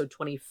is episode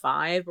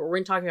 25. But we're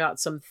going to talk about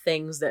some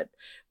things that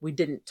we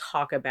didn't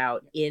talk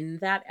about in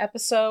that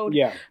episode.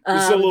 Yeah,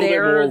 this is a little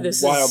bit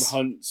more Wild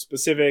Hunt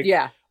specific.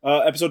 Yeah.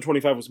 Episode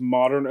 25 was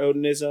Modern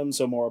Odinism,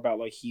 so more about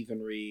like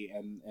heathenry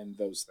and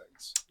those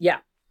things. Yeah.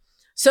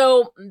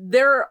 So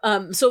there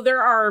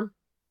are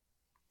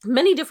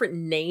many different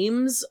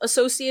names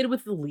associated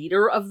with the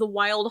leader of the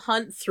Wild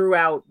Hunt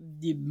throughout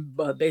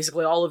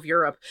basically all of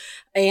Europe.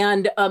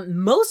 And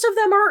most of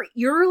them are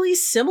eerily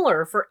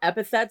similar for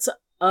epithets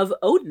of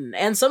Odin.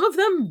 And some of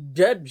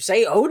them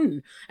say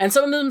Odin. And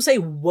some of them say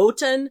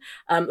Wotan,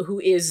 who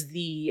is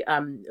the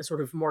sort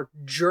of more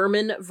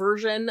German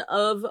version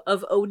of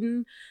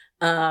Odin.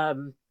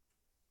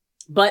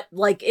 But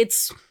like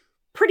it's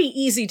pretty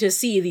easy to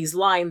see these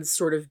lines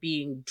sort of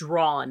being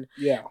drawn.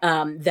 Yeah.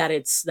 That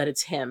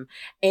it's him.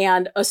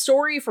 And a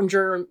story from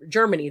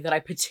Germany that I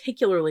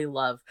particularly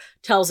love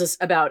tells us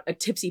about a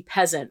tipsy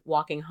peasant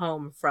walking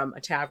home from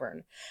a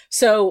tavern.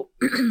 So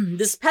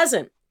this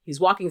peasant, he's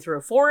walking through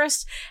a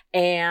forest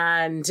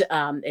and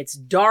it's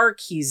dark.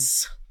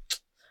 He's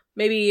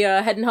maybe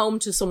heading home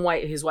to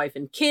his wife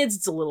and kids.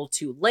 It's a little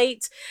too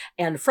late.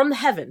 And from the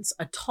heavens,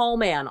 a tall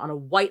man on a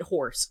white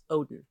horse,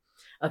 Odin,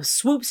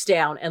 swoops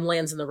down and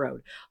lands in the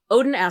road.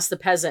 Odin asks the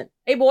peasant,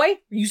 "Hey boy, are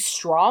you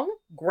strong?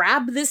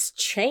 Grab this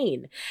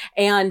chain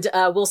and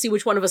we'll see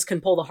which one of us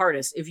can pull the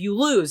hardest. If you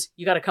lose,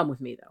 you got to come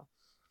with me though."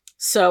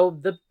 So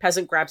the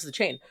peasant grabs the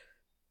chain.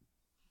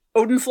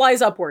 Odin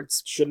flies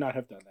upwards. Should not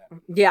have done that.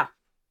 Yeah.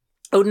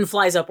 Odin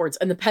flies upwards,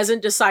 and the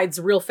peasant decides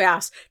real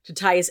fast to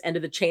tie his end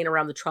of the chain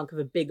around the trunk of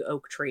a big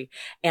oak tree.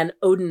 And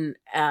Odin,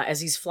 as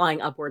he's flying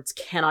upwards,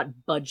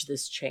 cannot budge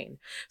this chain.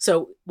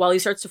 So while he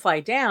starts to fly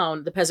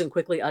down, the peasant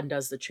quickly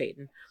undoes the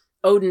chain.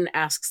 Odin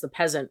asks the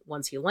peasant,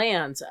 once he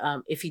lands,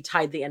 if he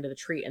tied the end of the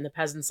tree, and the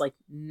peasant's like,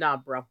 "Nah,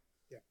 bro."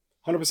 Yeah.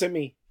 100%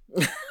 me.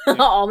 Yeah.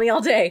 All me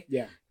all day.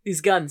 Yeah.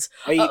 These guns.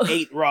 I eat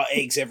 8 raw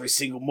eggs every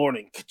single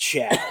morning.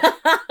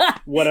 Ka-chow.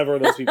 Whatever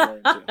those people are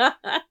into.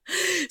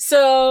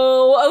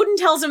 So Odin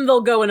tells him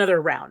they'll go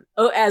another round.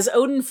 As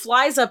Odin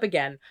flies up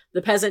again,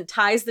 the peasant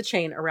ties the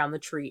chain around the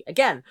tree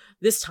again.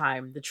 This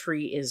time, the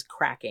tree is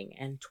cracking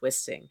and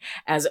twisting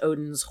as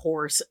Odin's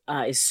horse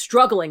is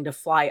struggling to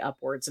fly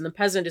upwards. And the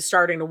peasant is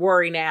starting to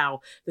worry now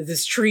that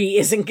this tree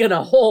isn't going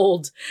to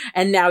hold.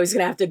 And now he's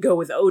going to have to go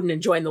with Odin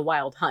and join the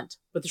wild hunt.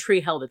 But the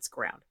tree held its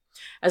ground.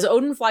 As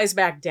Odin flies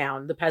back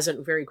down, the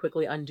peasant very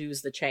quickly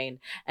undoes the chain,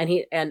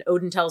 and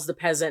Odin tells the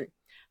peasant,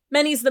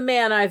 "Many's the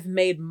man I've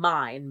made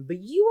mine, but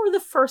you are the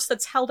first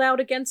that's held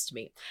out against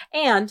me,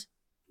 and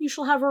you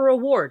shall have a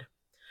reward."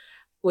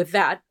 With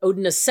that,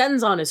 Odin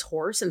ascends on his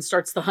horse and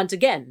starts the hunt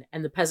again,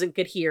 and the peasant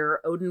could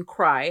hear Odin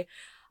cry,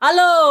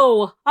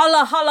 "Allo!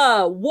 Halla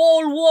halla!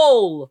 Wol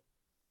wol!"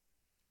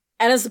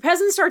 And as the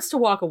peasant starts to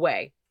walk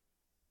away,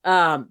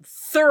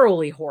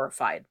 thoroughly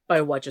horrified by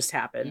what just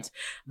happened.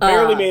 Yeah.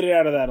 Barely made it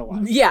out of that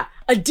alive. Yeah,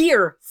 a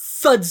deer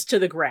thuds to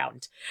the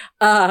ground.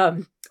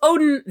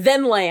 Odin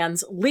then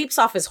lands, leaps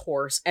off his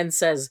horse, and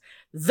says,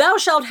 "Thou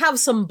shalt have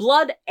some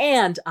blood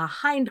and a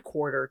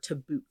hindquarter to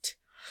boot."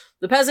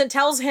 The peasant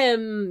tells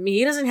him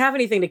he doesn't have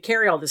anything to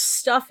carry all this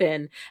stuff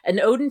in, and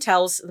Odin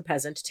tells the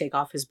peasant to take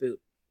off his boot.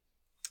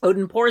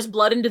 Odin pours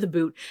blood into the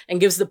boot and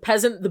gives the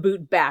peasant the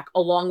boot back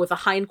along with a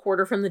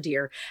hindquarter from the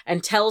deer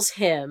and tells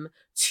him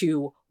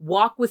to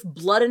walk with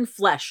blood and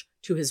flesh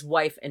to his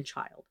wife and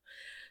child.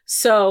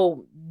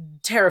 So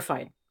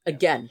terrified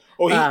again.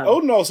 Oh,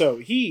 Odin also,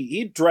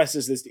 he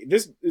dresses this deer.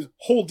 This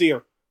whole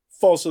deer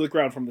falls to the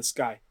ground from the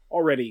sky.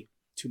 Already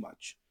too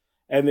much.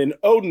 And then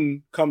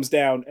Odin comes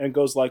down and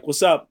goes like,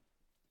 "What's up?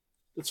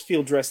 Let's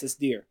field dress this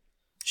deer."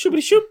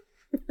 Shoopity shoop.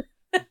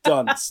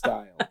 Done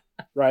style.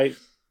 Right?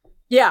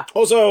 Yeah.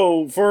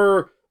 Also,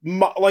 for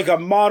like a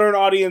modern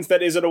audience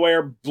that isn't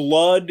aware,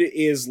 blood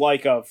is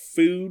like a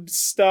food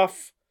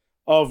stuff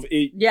of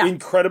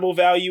incredible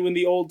value in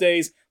the old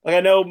days. Like,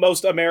 I know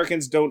most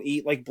Americans don't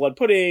eat like blood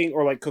pudding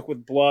or like cook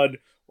with blood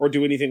or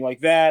do anything like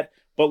that.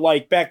 But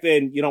like back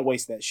then, you don't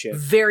waste that shit.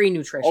 Very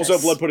nutritious. Also,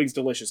 blood pudding's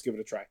delicious. Give it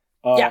a try.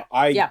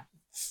 I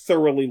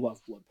thoroughly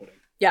love blood pudding.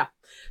 Yeah.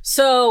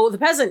 So the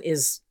peasant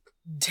is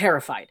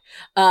terrified.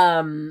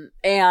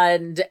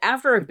 And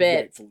after a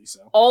bit, rightfully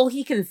so, all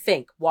he can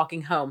think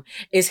walking home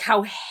is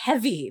how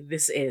heavy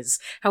this is,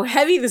 how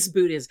heavy this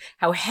boot is,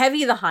 how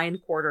heavy the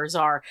hindquarters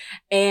are.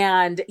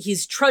 And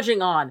he's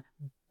trudging on,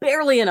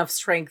 barely enough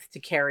strength to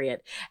carry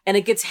it. And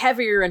it gets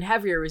heavier and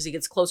heavier as he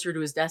gets closer to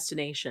his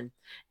destination.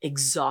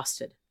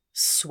 Exhausted,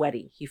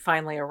 sweaty, he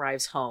finally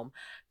arrives home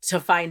to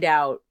find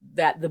out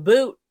that the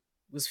boot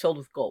was filled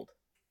with gold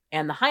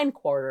and the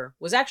hindquarter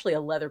was actually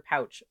a leather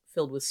pouch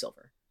filled with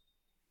silver.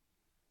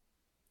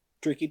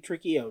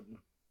 Tricky Odin.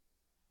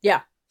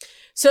 Yeah.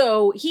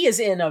 So he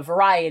is in a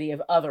variety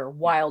of other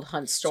wild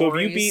hunt stories. So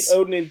if you beat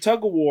Odin in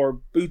tug of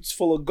war, boots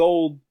full of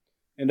gold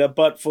and a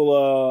butt full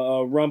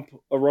of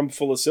a rump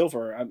full of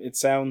silver, it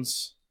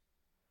sounds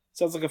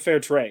like a fair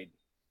trade.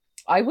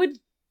 I would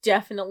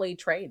definitely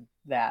trade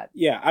that.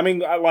 Yeah, I mean,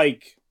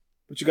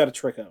 but you got to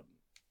trick Odin.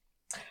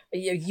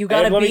 You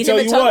got to beat him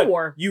in tug of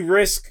war. You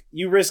risk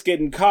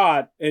getting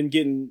caught and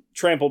getting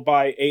trampled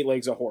by 8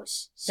 legs of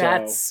horse. So.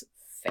 That's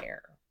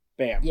fair.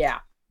 Bam.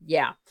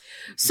 Yeah.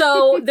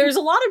 So there's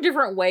a lot of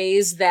different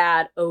ways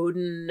that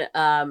Odin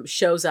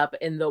shows up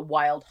in the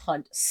wild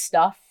hunt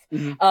stuff.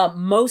 Mm-hmm.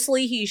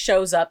 Mostly he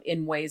shows up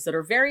in ways that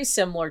are very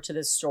similar to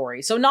this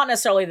story. So not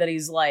necessarily that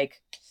he's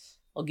like,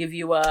 I'll give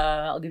you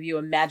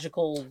a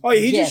magical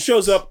he just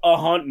shows up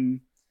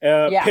hunting,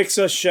 picks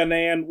a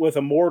shenan with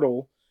a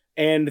mortal,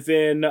 and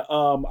then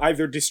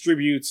either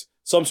distributes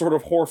some sort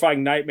of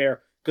horrifying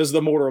nightmare because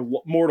the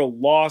mortal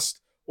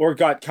lost or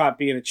got caught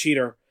being a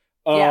cheater.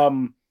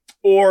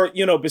 Or,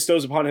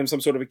 bestows upon him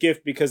some sort of a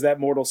gift because that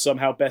mortal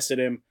somehow bested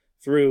him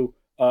through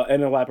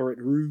an elaborate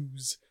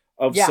ruse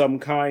of some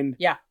kind.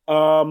 Yeah.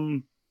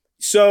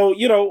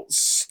 So,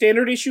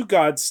 standard issue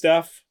god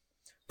stuff.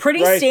 Pretty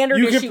standard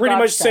issue god stuff. You can pretty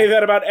much say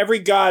that about every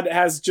god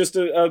has just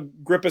a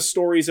grip of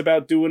stories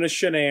about doing a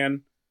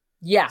shenan.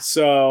 Yeah.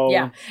 So.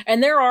 Yeah.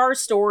 And there are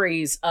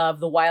stories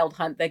of the wild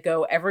hunt that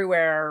go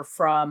everywhere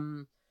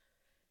from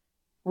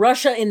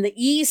Russia in the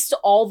east,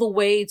 all the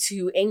way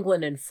to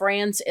England and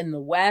France in the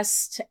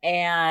west,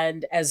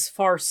 and as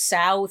far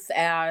south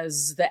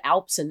as the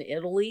Alps in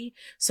Italy.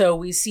 So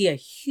we see a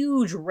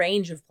huge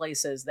range of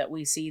places that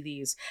we see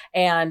these.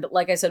 And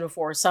like I said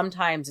before,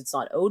 sometimes it's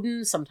not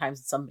Odin, sometimes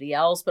it's somebody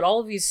else, but all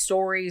of these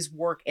stories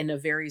work in a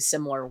very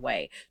similar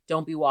way.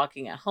 Don't be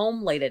walking at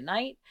home late at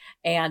night,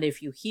 and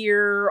if you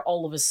hear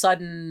all of a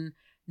sudden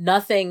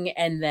nothing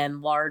and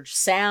then large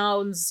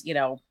sounds,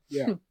 Yeah.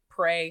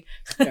 pray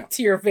Yeah.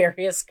 to your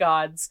various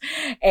gods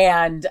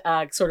and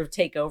sort of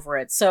take over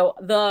it. So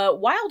the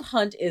Wild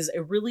Hunt is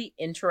a really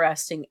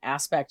interesting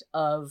aspect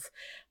of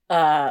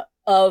like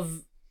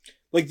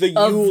the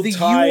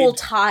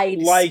Yuletide,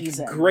 like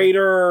season.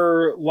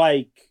 greater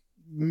like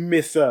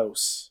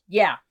mythos.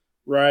 Yeah.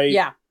 Right?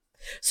 Yeah.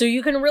 So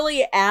you can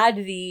really add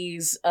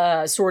these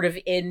sort of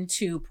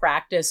into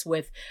practice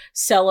with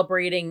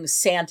celebrating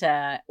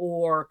Santa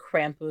or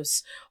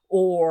Krampus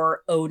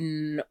or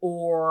Odin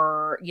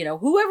or,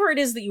 whoever it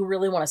is that you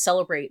really want to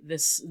celebrate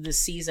this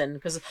season,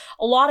 because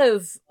a lot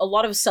of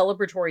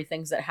celebratory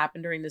things that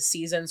happen during the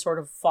season sort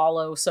of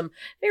follow some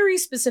very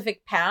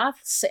specific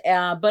paths,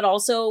 but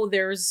also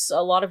there's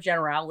a lot of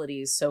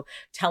generalities. So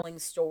telling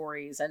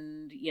stories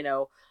and,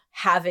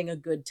 having a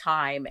good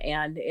time,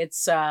 and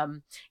it's a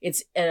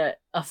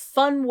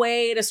fun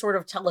way to sort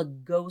of tell a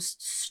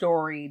ghost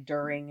story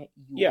during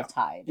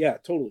Yuletide. Yeah,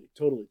 totally.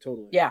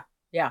 Yeah.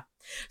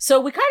 So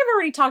we kind of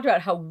already talked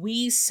about how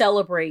we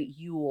celebrate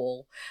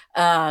Yule,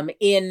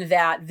 in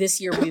that this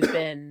year we've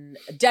been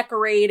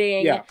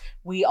decorating. Yeah.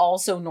 We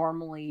also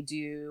normally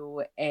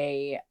do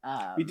we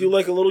do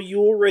like a little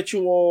Yule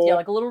ritual. Yeah,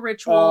 like a little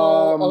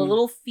ritual, a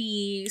little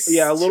feast.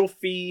 Yeah, a little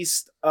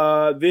feast.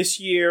 This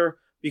year,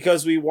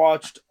 because we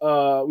watched,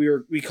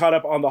 we caught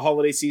up on the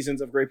holiday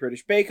seasons of Great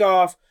British Bake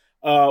Off.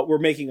 We're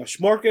making a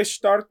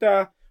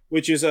Smorgastarta,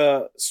 which is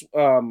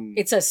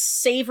it's a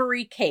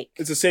savory cake.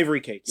 It's a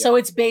savory cake. Yeah. So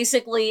it's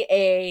basically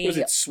Was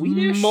it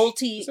Swedish?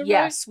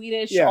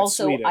 Swedish, Yeah,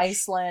 also Swedish.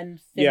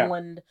 Iceland,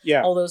 Finland,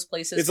 Yeah. all those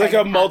places. It's like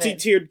a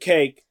multi-tiered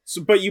cake,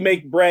 but you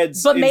make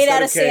breads, but made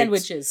out of cakes.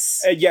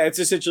 Sandwiches. Yeah, it's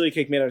essentially a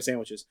cake made out of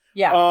sandwiches.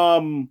 Yeah.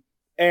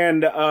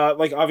 And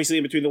like obviously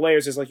in between the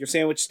layers is like your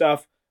sandwich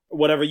stuff,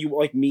 whatever you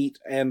like, meat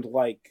and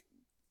like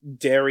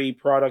dairy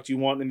product you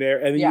want in there,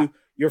 and then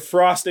your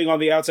frosting on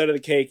the outside of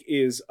the cake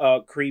is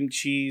cream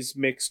cheese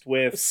mixed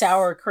with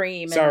sour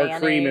cream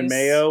and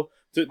mayo.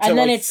 And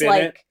then it's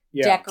like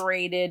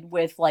decorated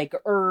with like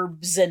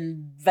herbs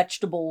and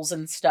vegetables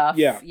and stuff.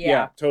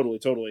 Yeah, totally.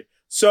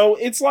 So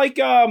it's like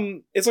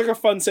a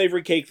fun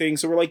savory cake thing.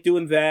 So we're like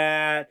doing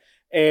that,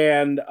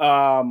 and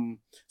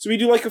so we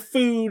do like a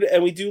food,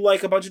 and we do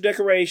like a bunch of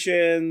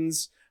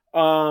decorations.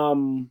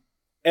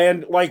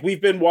 And like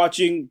we've been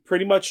watching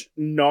pretty much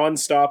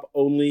nonstop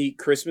only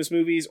Christmas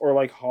movies or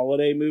like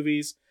holiday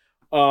movies.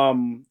 But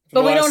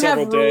we don't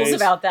have rules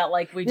about that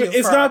like we do.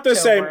 It's not the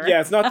same.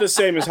 Yeah, it's not the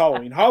same as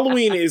Halloween.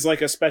 Halloween is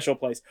like a special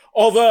place.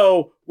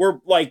 Although we're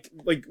like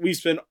we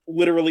spent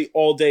literally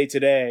all day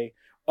today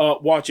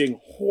watching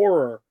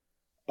horror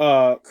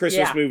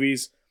Christmas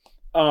movies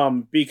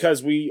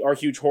because we are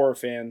huge horror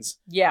fans.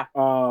 Yeah.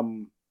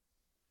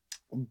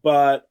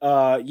 But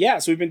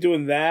so we've been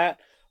doing that.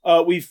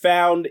 We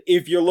found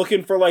if you're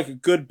looking for like a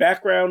good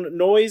background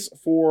noise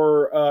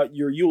for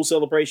your Yule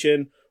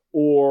celebration,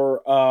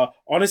 or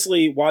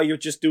honestly, while you're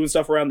just doing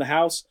stuff around the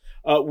house,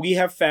 we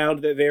have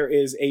found that there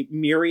is a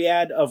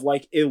myriad of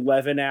like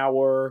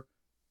 11-hour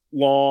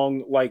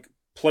long like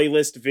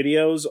playlist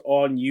videos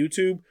on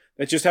YouTube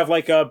that just have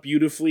like a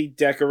beautifully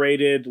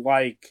decorated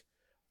like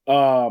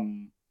what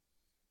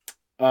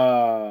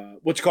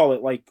you call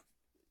it, like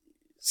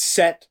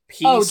set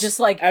piece, just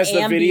like as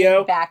the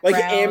video, like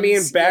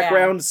ambient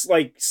backgrounds,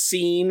 like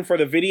scene for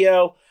the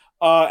video,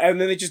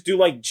 and then they just do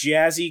like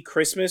jazzy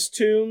Christmas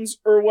tunes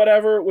or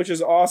whatever, which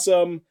is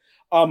awesome.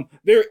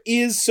 There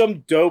is some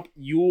dope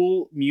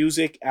Yule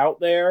music out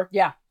there,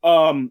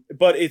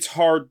 but it's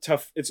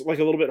like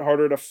a little bit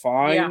harder to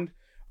find.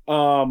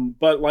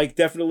 But like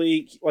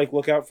definitely like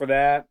look out for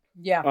that,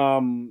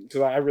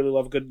 because I really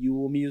love good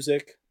Yule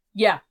music.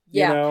 Yeah.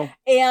 You know?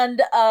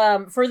 And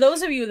for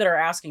those of you that are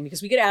asking,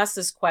 because we get asked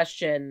this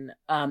question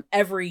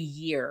every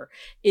year,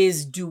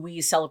 is do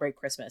we celebrate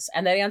Christmas?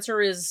 And that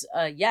answer is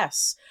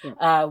yes.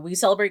 We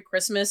celebrate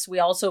Christmas. We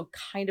also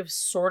kind of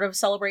sort of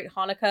celebrate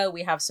Hanukkah.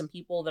 We have some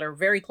people that are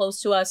very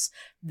close to us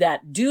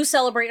that do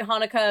celebrate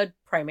Hanukkah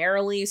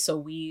primarily, so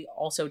we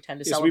also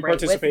tend to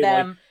celebrate with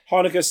them.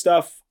 Like Hanukkah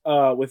stuff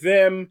with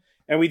them.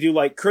 And we do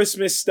like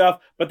Christmas stuff,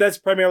 but that's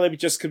primarily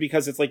just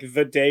because it's like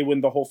the day when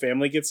the whole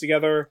family gets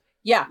together.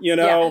 Yeah. You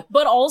know? Yeah.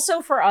 But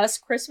also for us,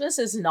 Christmas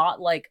is not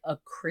like a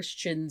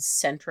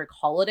Christian-centric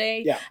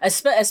holiday. Yeah.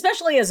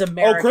 Especially as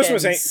Americans.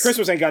 Oh,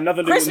 Christmas ain't got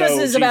nothing to do with Christmas is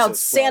Jesus, about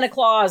Santa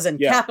Claus and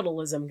Yeah.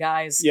 capitalism,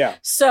 guys. Yeah.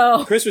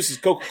 So Christmas is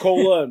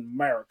Coca-Cola and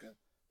America.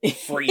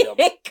 freedom.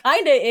 It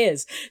kind of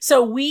is.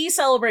 So we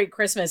celebrate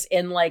Christmas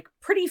in like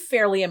pretty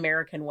fairly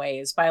American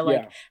ways by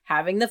like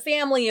having the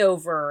family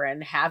over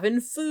and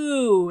having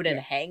food and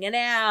hanging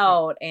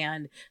out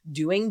and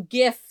doing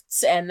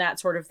gifts and that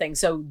sort of thing.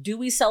 So do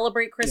we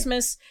celebrate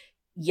Christmas?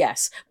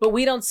 Yes, but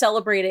we don't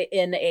celebrate it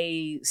in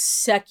a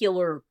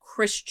secular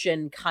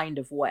Christian kind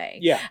of way.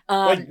 Yeah,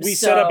 like we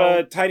set up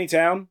a tiny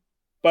town,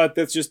 but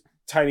that's just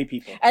tiny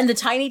people. And the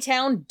tiny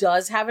town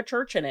does have a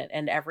church in it.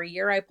 And every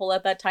year I pull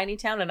out that tiny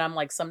town and I'm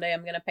like, someday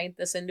I'm going to paint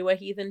this into a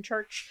heathen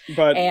church.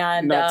 But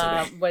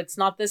but it's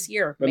not this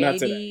year. But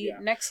maybe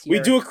next year.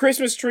 We do a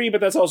Christmas tree,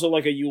 but that's also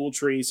like a Yule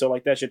tree. So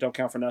like that shit don't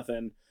count for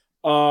nothing.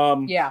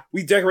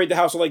 We decorate the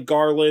house with like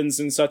garlands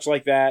and such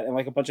like that. And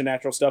like a bunch of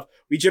natural stuff.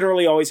 We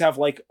generally always have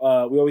like, we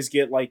always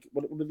get like,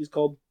 what are these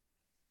called?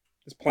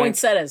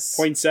 Poinsettias.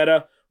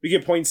 Poinsettia. We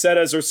get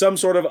poinsettias or some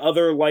sort of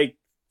other like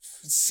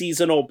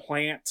seasonal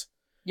plant.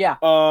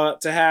 To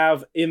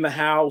have in the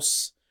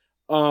house.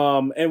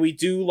 And we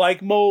do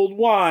like mulled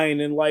wine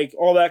and like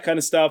all that kind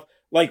of stuff.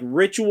 Like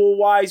ritual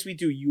wise, we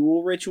do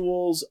Yule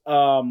rituals.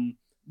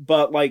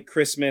 But like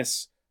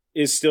Christmas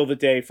is still the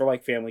day for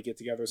like family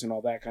get-togethers and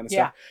all that kind of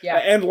stuff.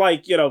 And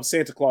like,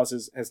 Santa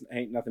Claus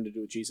ain't nothing to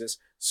do with Jesus.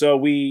 So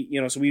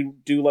we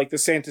do like the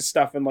Santa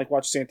stuff and like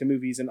watch Santa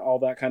movies and all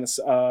that kind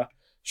of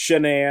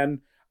shenan.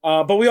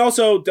 But we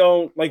also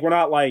don't like, we're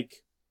not like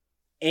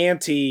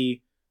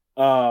anti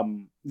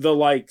the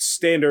like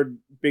standard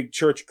big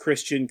church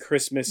Christian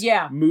Christmas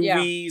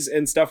movies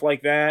and stuff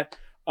like that.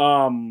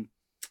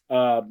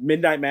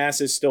 Midnight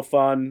Mass is still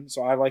fun,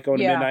 so I like going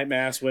to Midnight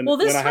Mass when I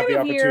have the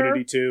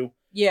opportunity to.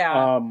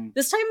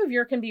 This time of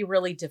year can be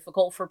really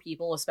difficult for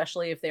people,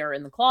 especially if they are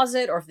in the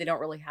closet or if they don't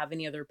really have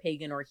any other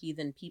pagan or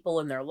heathen people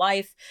in their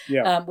life,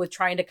 with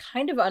trying to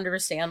kind of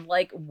understand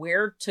like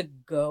where to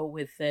go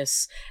with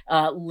this,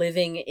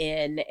 living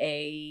in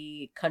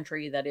a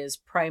country that is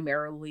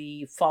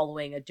primarily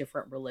following a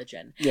different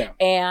religion.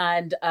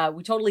 And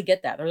we totally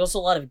get that. There's also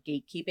a lot of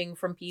gatekeeping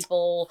from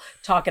people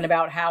talking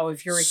about how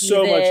if you're a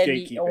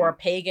heathen or a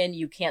pagan,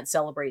 you can't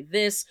celebrate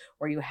this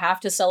or you have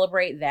to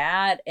celebrate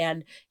that.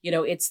 And,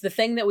 it's the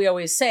thing that we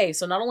always say.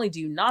 So not only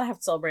do you not have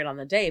to celebrate on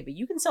the day, but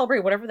you can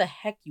celebrate whatever the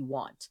heck you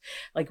want.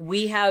 Like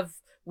we have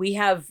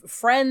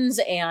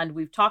friends and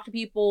we've talked to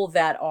people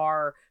that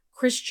are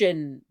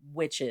Christian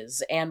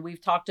witches, and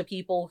we've talked to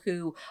people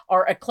who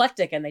are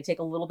eclectic and they take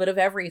a little bit of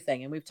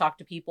everything, and we've talked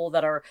to people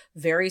that are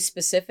very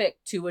specific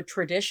to a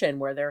tradition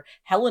where they're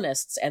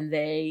Hellenists and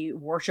they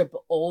worship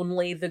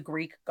only the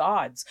Greek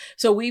gods.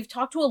 So we've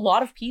talked to a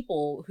lot of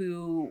people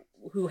who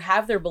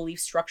have their belief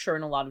structure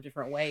in a lot of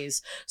different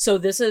ways. So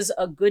this is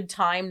a good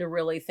time to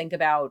really think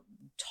about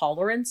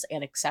tolerance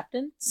and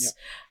acceptance,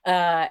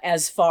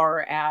 as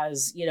far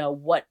as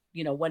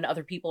when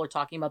other people are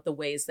talking about the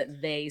ways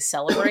that they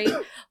celebrate.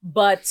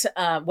 But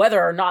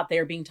whether or not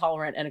they're being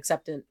tolerant and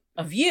acceptant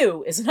of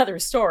you is another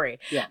story.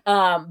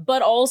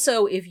 But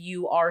also if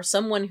you are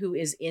someone who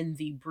is in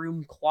the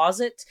broom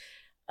closet,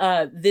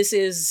 this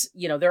is,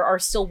 there are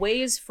still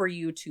ways for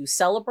you to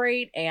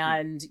celebrate.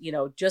 And,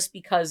 just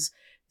because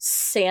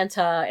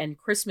Santa and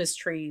Christmas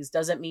trees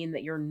doesn't mean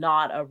that you're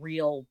not a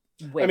real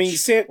witch. I mean,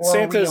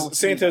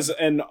 Santa's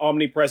an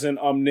omnipresent,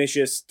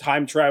 omniscient,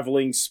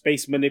 time-traveling,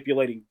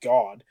 space-manipulating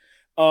god.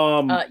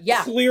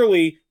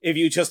 Clearly, if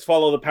you just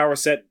follow the power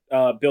set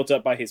built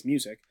up by his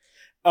music.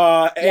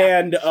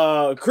 And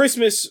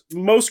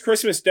most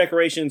Christmas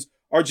decorations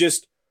are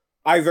just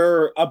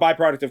either a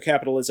byproduct of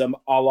capitalism,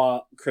 a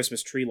la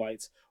Christmas tree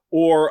lights,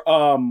 or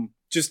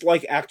just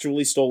like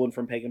actually stolen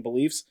from pagan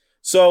beliefs.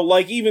 So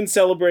like even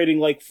celebrating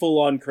like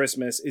full-on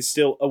Christmas is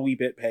still a wee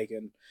bit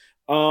pagan.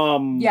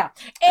 And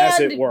as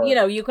it were.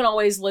 You can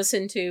always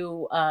listen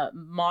to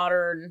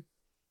modern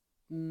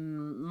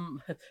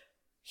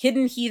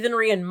Hidden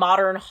Heathenry and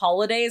Modern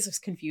Holidays. It's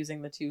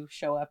confusing, the two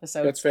show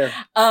episodes. That's fair.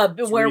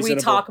 Where we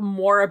talk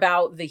more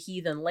about the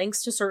heathen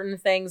links to certain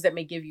things that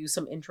may give you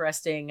some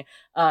interesting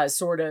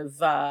sort of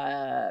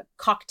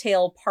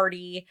cocktail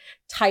party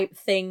type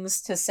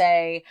things to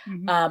say.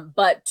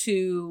 But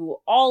to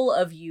all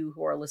of you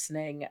who are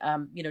listening,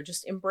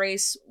 just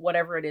embrace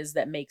whatever it is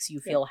that makes you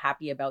feel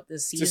happy about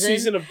this season. It's a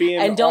season of being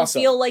and don't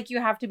awesome. feel like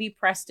you have to be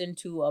pressed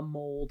into a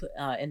mold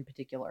in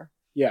particular.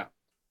 Yeah,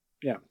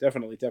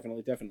 definitely.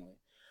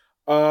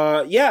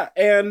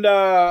 And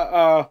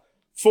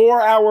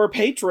for our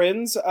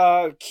patrons,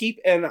 keep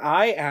an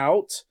eye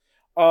out.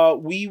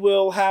 We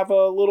will have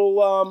a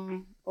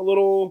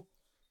little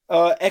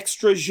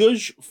extra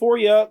zhuzh for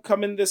you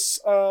coming this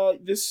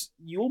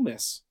Yule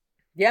miss.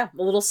 Yeah,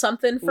 a little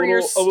something for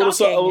your stocking.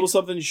 A little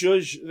something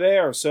zhuzh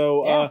there.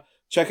 So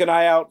check an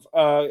eye out.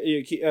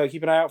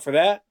 Keep an eye out for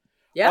that.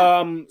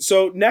 Yeah.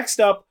 So next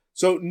up,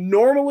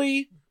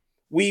 normally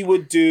we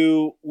would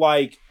do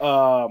like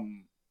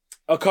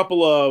a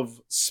couple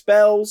of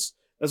spells.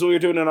 That's what we were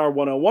doing in our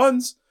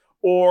 101s,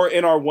 or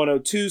in our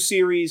 102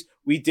 series.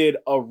 We did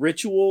a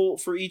ritual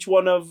for each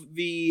one of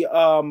the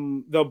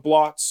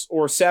blots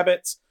or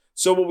sabbats.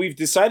 So what we've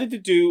decided to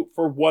do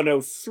for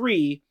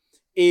 103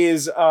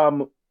 is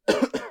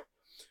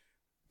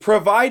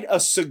provide a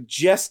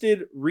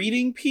suggested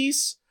reading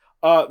piece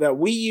that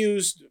we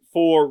used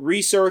for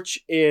research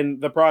in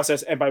the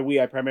process. And by we,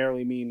 I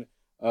primarily mean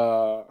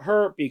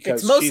her,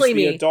 because it's mostly she's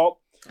the me. adult.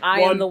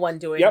 I am the one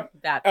doing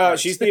that part.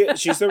 She's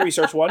the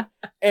research one.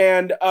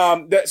 And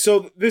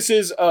so this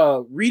is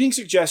a reading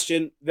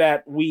suggestion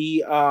that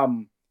we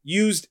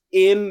used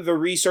in the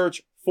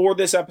research for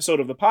this episode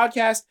of the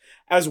podcast,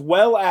 as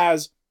well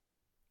as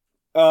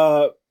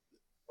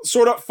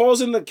sort of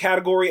falls in the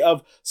category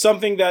of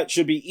something that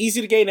should be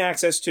easy to gain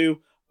access to,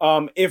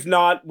 if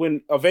not,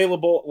 when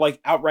available,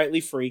 like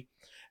outrightly free.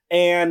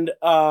 And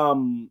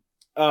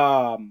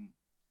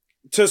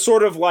to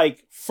sort of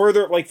like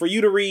further, like for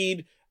you to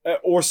read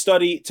or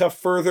study to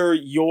further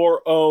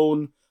your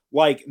own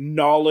like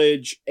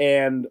knowledge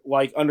and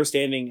like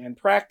understanding and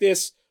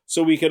practice,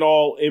 so we could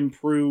all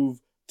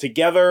improve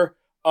together.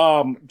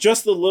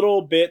 Just the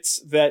little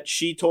bits that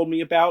she told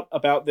me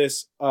about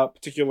this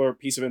particular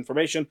piece of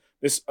information,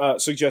 this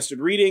suggested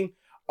reading.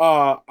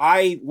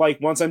 I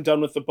like, once I'm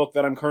done with the book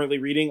that I'm currently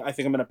reading, I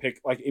think I'm gonna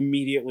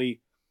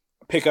immediately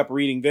pick up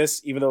reading this,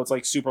 even though it's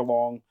like super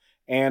long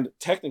and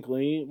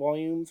technically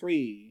volume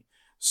 3.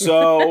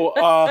 So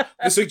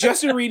the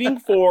suggested reading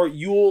for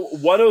Yule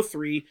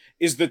 103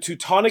 is the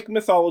Teutonic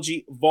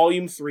Mythology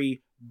Volume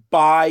 3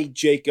 by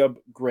Jacob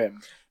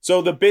Grimm.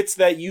 So the bits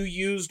that you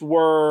used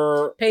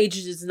were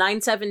pages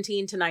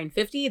 917 to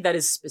 950. That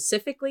is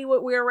specifically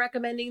what we're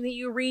recommending that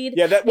you read.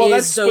 Yeah,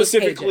 that's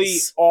specifically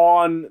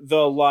on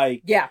the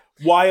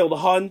Wild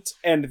Hunt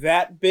and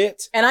that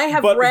bit. And I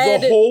have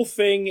read the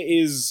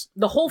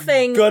whole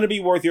thing gonna be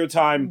worth your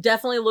time.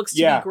 Definitely looks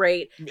to be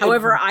great.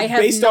 However, I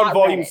have based not on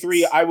volume read it.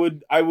 3,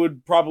 I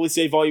would probably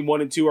say volume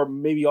 1 and 2 are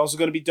maybe also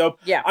gonna be dope.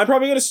 Yeah. I'm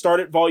probably gonna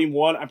start at volume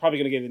 1. I'm probably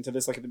gonna get into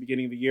this like at the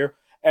beginning of the year.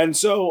 And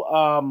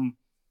so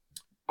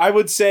I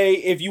would say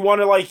if you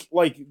want to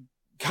like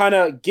kind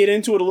of get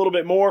into it a little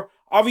bit more,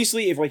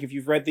 obviously if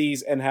you've read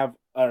these and have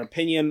an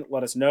opinion,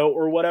 let us know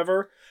or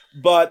whatever.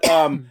 But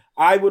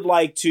I would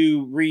like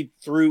to read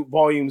through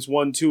volumes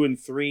 1, 2, and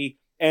 3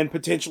 and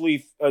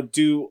potentially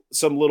do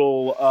some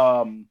little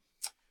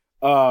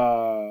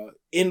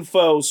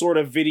info sort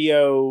of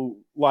video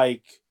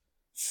like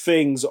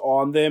things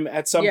on them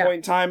at some point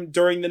in time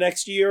during the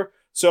next year.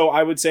 So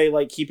I would say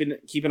like keep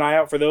an eye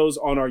out for those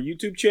on our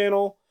YouTube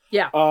channel.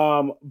 Yeah.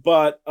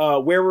 But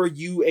where were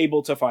you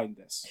able to find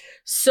this?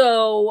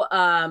 So,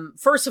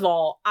 first of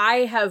all, I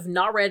have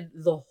not read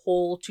the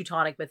whole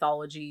Teutonic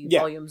Mythology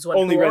volumes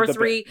 1, 2, or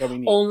 3.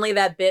 Only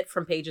that bit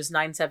from pages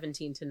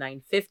 917 to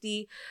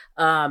 950,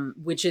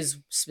 which is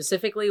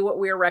specifically what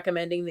we're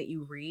recommending that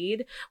you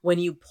read. When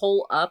you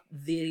pull up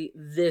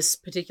this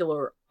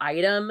particular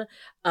item,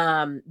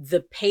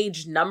 the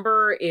page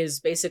number is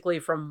basically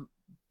from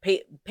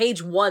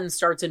page 1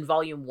 starts in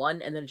volume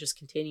 1 and then it just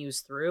continues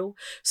through.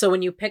 So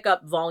when you pick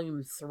up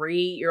volume 3,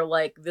 you're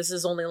like, this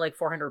is only like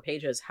 400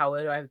 pages. How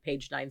do I have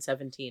page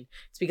 917?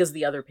 It's because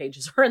the other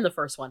pages are in the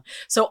first one.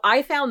 So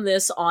I found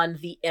this on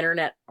the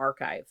Internet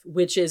Archive,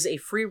 which is a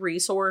free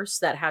resource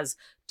that has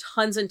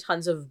tons and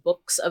tons of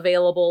books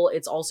available.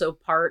 It's also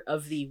part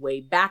of the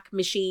Wayback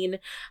Machine.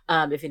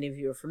 If any of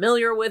you are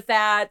familiar with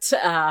that,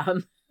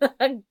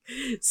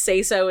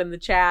 say so in the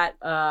chat,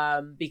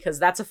 because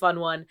that's a fun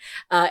one.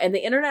 And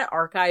the Internet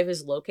Archive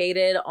is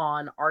located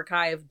on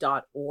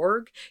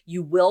archive.org.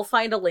 You will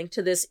find a link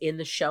to this in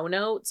the show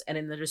notes and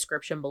in the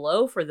description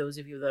below for those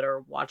of you that are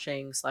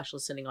watching /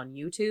 listening on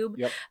YouTube.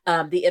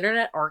 Yep. The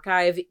Internet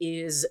Archive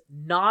is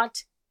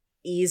not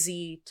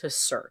easy to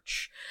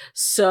search.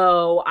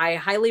 So I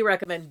highly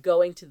recommend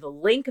going to the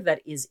link that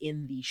is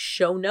in the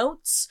show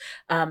notes.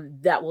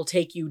 That will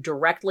take you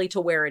directly to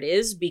where it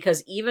is,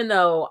 because even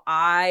though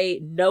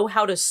I know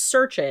how to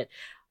search it,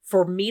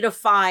 for me to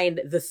find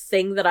the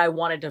thing that I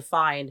wanted to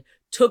find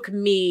took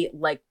me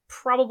like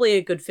probably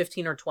a good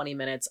 15 or 20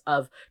 minutes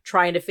of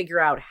trying to figure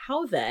out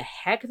how the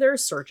heck their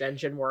search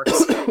engine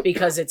works,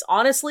 because it's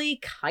honestly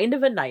kind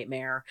of a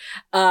nightmare.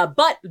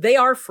 But they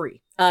are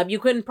free. You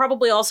can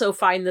probably also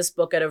find this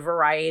book at a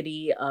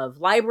variety of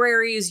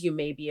libraries. You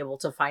may be able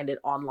to find it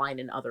online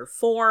in other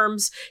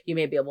forms. You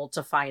may be able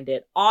to find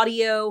it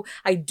audio.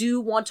 I do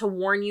want to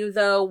warn you,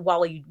 though, while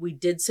we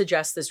did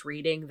suggest this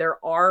reading,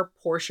 there are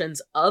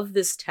portions of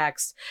this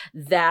text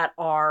that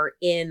are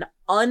in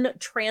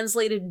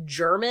untranslated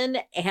German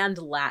and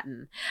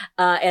Latin,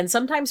 and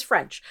sometimes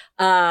French.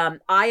 I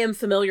am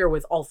familiar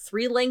with all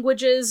 3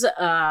 languages,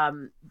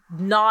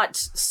 not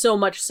so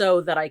much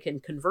so that I can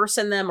converse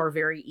in them or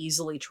very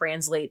easily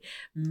translate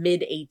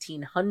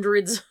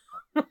mid-1800s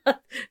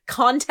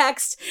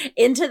context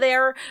into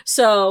there.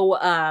 So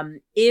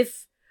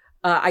if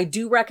I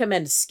do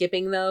recommend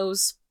skipping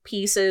those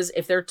pieces.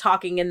 If they're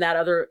talking in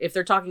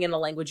a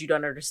language you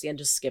don't understand,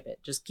 just skip it.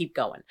 Just keep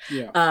going.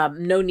 Yeah.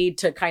 No need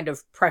to kind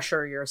of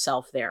pressure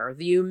yourself there.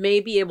 You may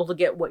be able to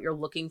get what you're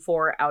looking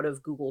for out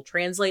of Google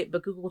Translate,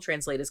 but Google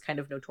Translate is kind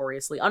of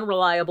notoriously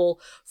unreliable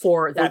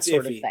for that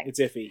sort of thing. It's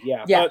iffy.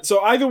 Yeah. Yeah.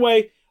 So either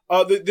way,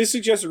 this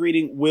suggested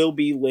reading will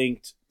be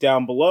linked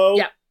down below.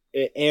 Yeah.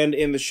 And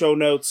in the show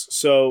notes.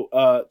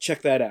 So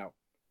check that out.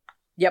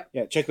 Yep.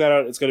 Yeah, check that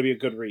out. It's going to be a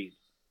good read.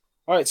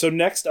 All right, so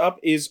next up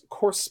is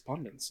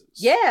correspondences.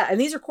 Yeah, and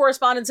these are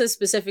correspondences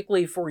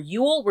specifically for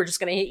Yule. We're just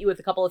going to hit you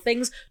with a couple of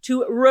things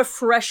to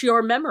refresh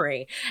your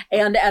memory.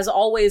 And as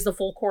always, the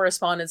full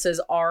correspondences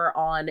are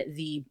on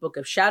the Book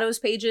of Shadows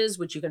pages,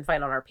 which you can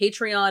find on our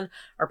Patreon.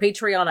 Our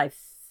Patreon, I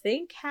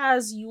think,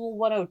 has Yule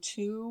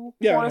 102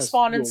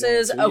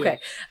 correspondences. Yule 102,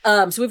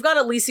 okay. So we've got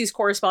at least these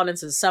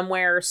correspondences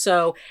somewhere.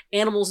 So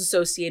animals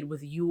associated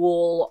with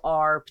Yule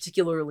are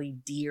particularly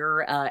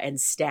deer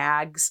and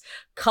stags.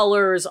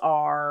 Colors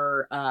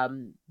are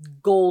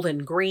gold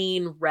and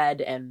green, red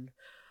and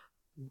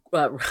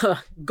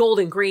gold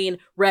and green,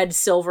 red,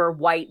 silver,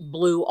 white,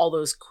 blue, all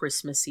those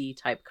Christmassy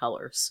type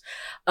colors.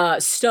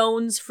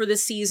 Stones for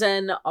this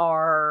season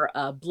are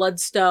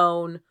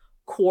bloodstone,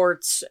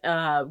 quartz,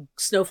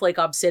 snowflake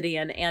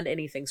obsidian, and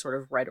anything sort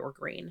of red or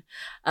green.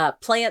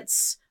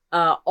 Plants,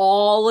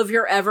 all of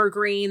your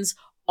evergreens,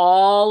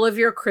 all of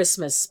your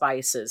Christmas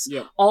spices.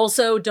 Yep.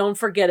 Also, don't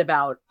forget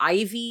about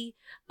ivy,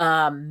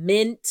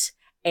 mint,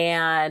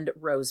 and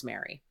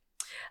rosemary.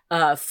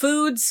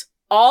 Foods,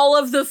 all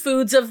of the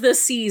foods of the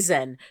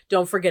season.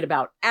 Don't forget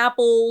about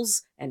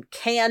apples and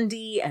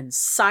candy and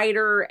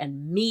cider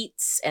and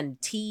meats and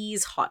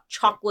teas, hot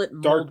chocolate,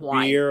 mulled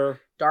wine.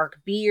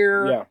 Dark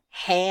beer,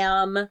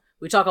 ham.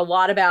 We talk a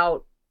lot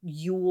about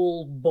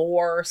Yule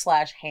boar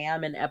 /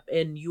 ham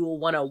in Yule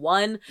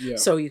 101,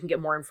 so you can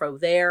get more info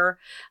there.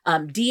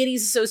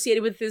 Deities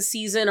associated with this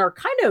season are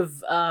kind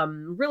of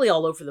really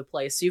all over the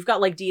place. So you've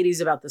got like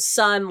deities about the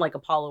sun, like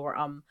Apollo or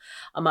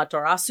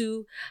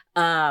Amaterasu.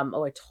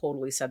 Oh, I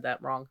totally said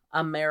that wrong.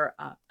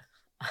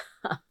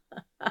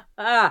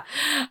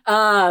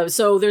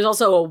 So there's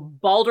also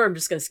Balder. I'm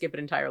just going to skip it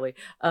entirely.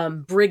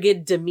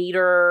 Brigid,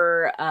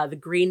 Demeter, the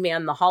Green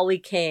Man, the Holly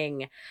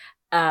King,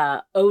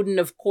 Odin,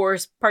 of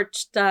course,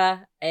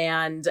 Parchta,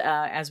 and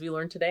as we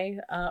learned today,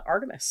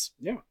 Artemis.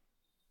 Yeah.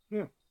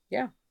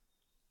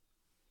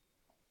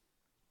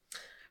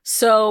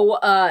 So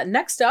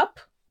next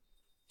up,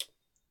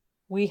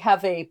 we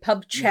have a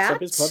pub chat. Next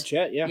up is pub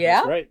chat.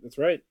 Yeah. That's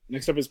right.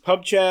 Next up is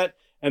pub chat.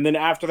 And then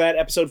after that,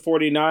 episode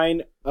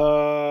 49,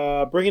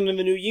 bringing in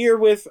the new year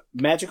with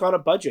magic on a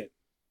budget.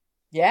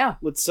 Yeah.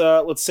 Let's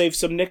save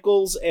some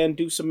nickels and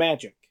do some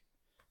magic.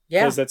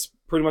 Yeah. Because that's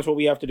pretty much what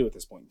we have to do at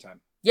this point in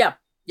time. Yeah.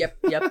 Yep.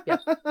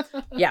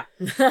 Yeah.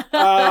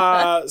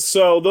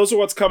 So those are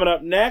what's coming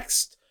up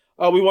next.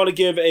 We want to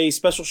give a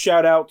special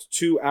shout out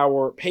to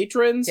our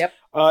patrons. Yep.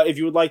 If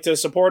you would like to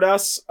support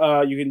us,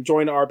 you can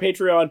join our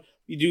Patreon.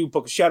 We do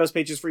Book of Shadows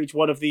pages for each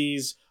one of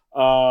these.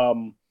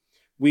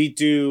 We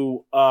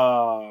do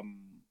what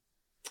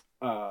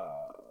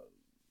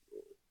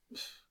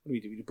do we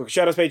do? We do Book of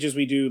Shadows pages.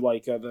 We do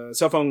like the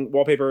cell phone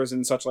wallpapers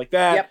and such like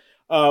that. Yep.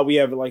 We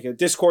have like a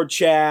Discord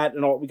chat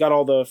and all. We got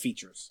all the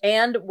features.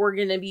 And we're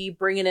gonna be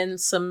bringing in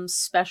some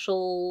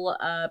special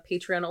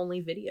Patreon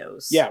only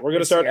videos. Yeah, we're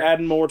gonna start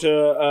adding more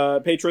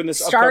to Patreon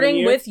this starting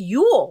year. with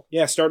Yule.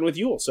 Yeah, starting with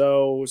Yule.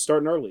 So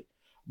starting early.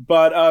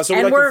 But so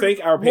we'd like to thank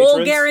our patrons.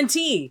 We'll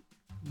guarantee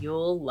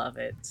you'll love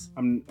it.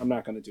 I'm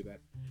not gonna do that.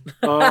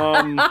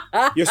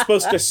 You're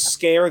supposed to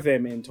scare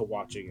them into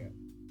watching it.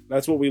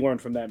 That's what we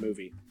learned from that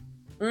movie.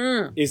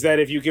 Is that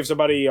if you give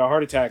somebody a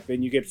heart attack,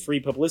 then you get free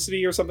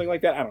publicity or something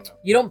like that? I don't know.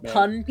 You don't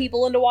pun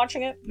people into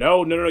watching it?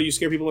 No. You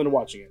scare people into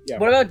watching it. Yeah.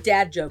 What about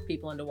dad joke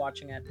people into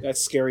watching it? That's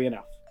scary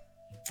enough.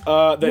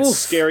 That's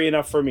scary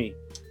enough for me.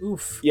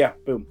 Oof. Yeah.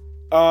 Boom.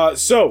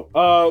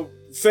 So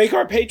thank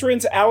our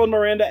patrons, Alan,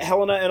 Miranda,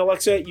 Helena, and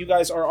Alexa. You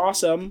guys are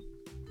awesome.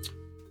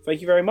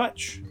 Thank you very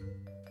much.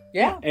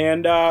 Yeah.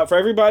 And for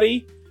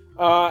everybody,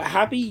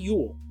 happy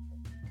Yule.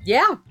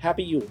 Yeah.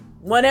 Happy Yule.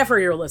 Whenever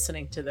you're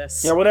listening to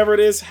this. Yeah, whatever it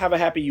is, have a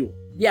happy Yule.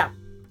 Yeah.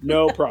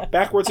 No problem.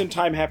 Backwards in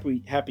time,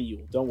 happy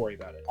Yule. Don't worry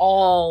about it.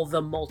 All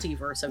the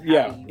multiverse of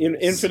happy Yules.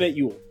 Infinite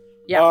Yule.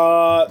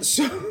 Yeah.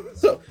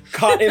 So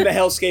caught in the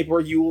hellscape where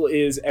Yule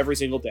is every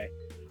single day.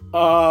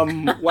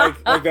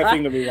 Like that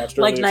thing that we watched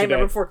earlier like Nightmare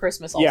today. Before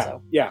Christmas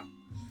also. Yeah.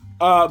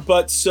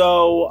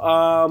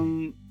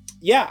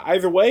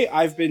 Either way,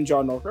 I've been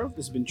John Norgrove.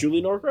 This has been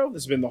Julie Norgrove.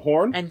 This has been the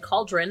Horn and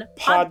Cauldron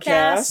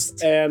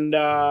podcast. And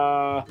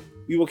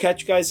we will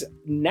catch you guys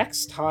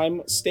next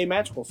time. Stay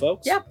magical,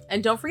 folks. Yeah.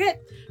 And don't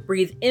forget,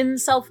 breathe in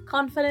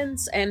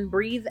self-confidence and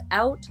breathe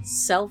out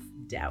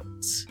self-doubt.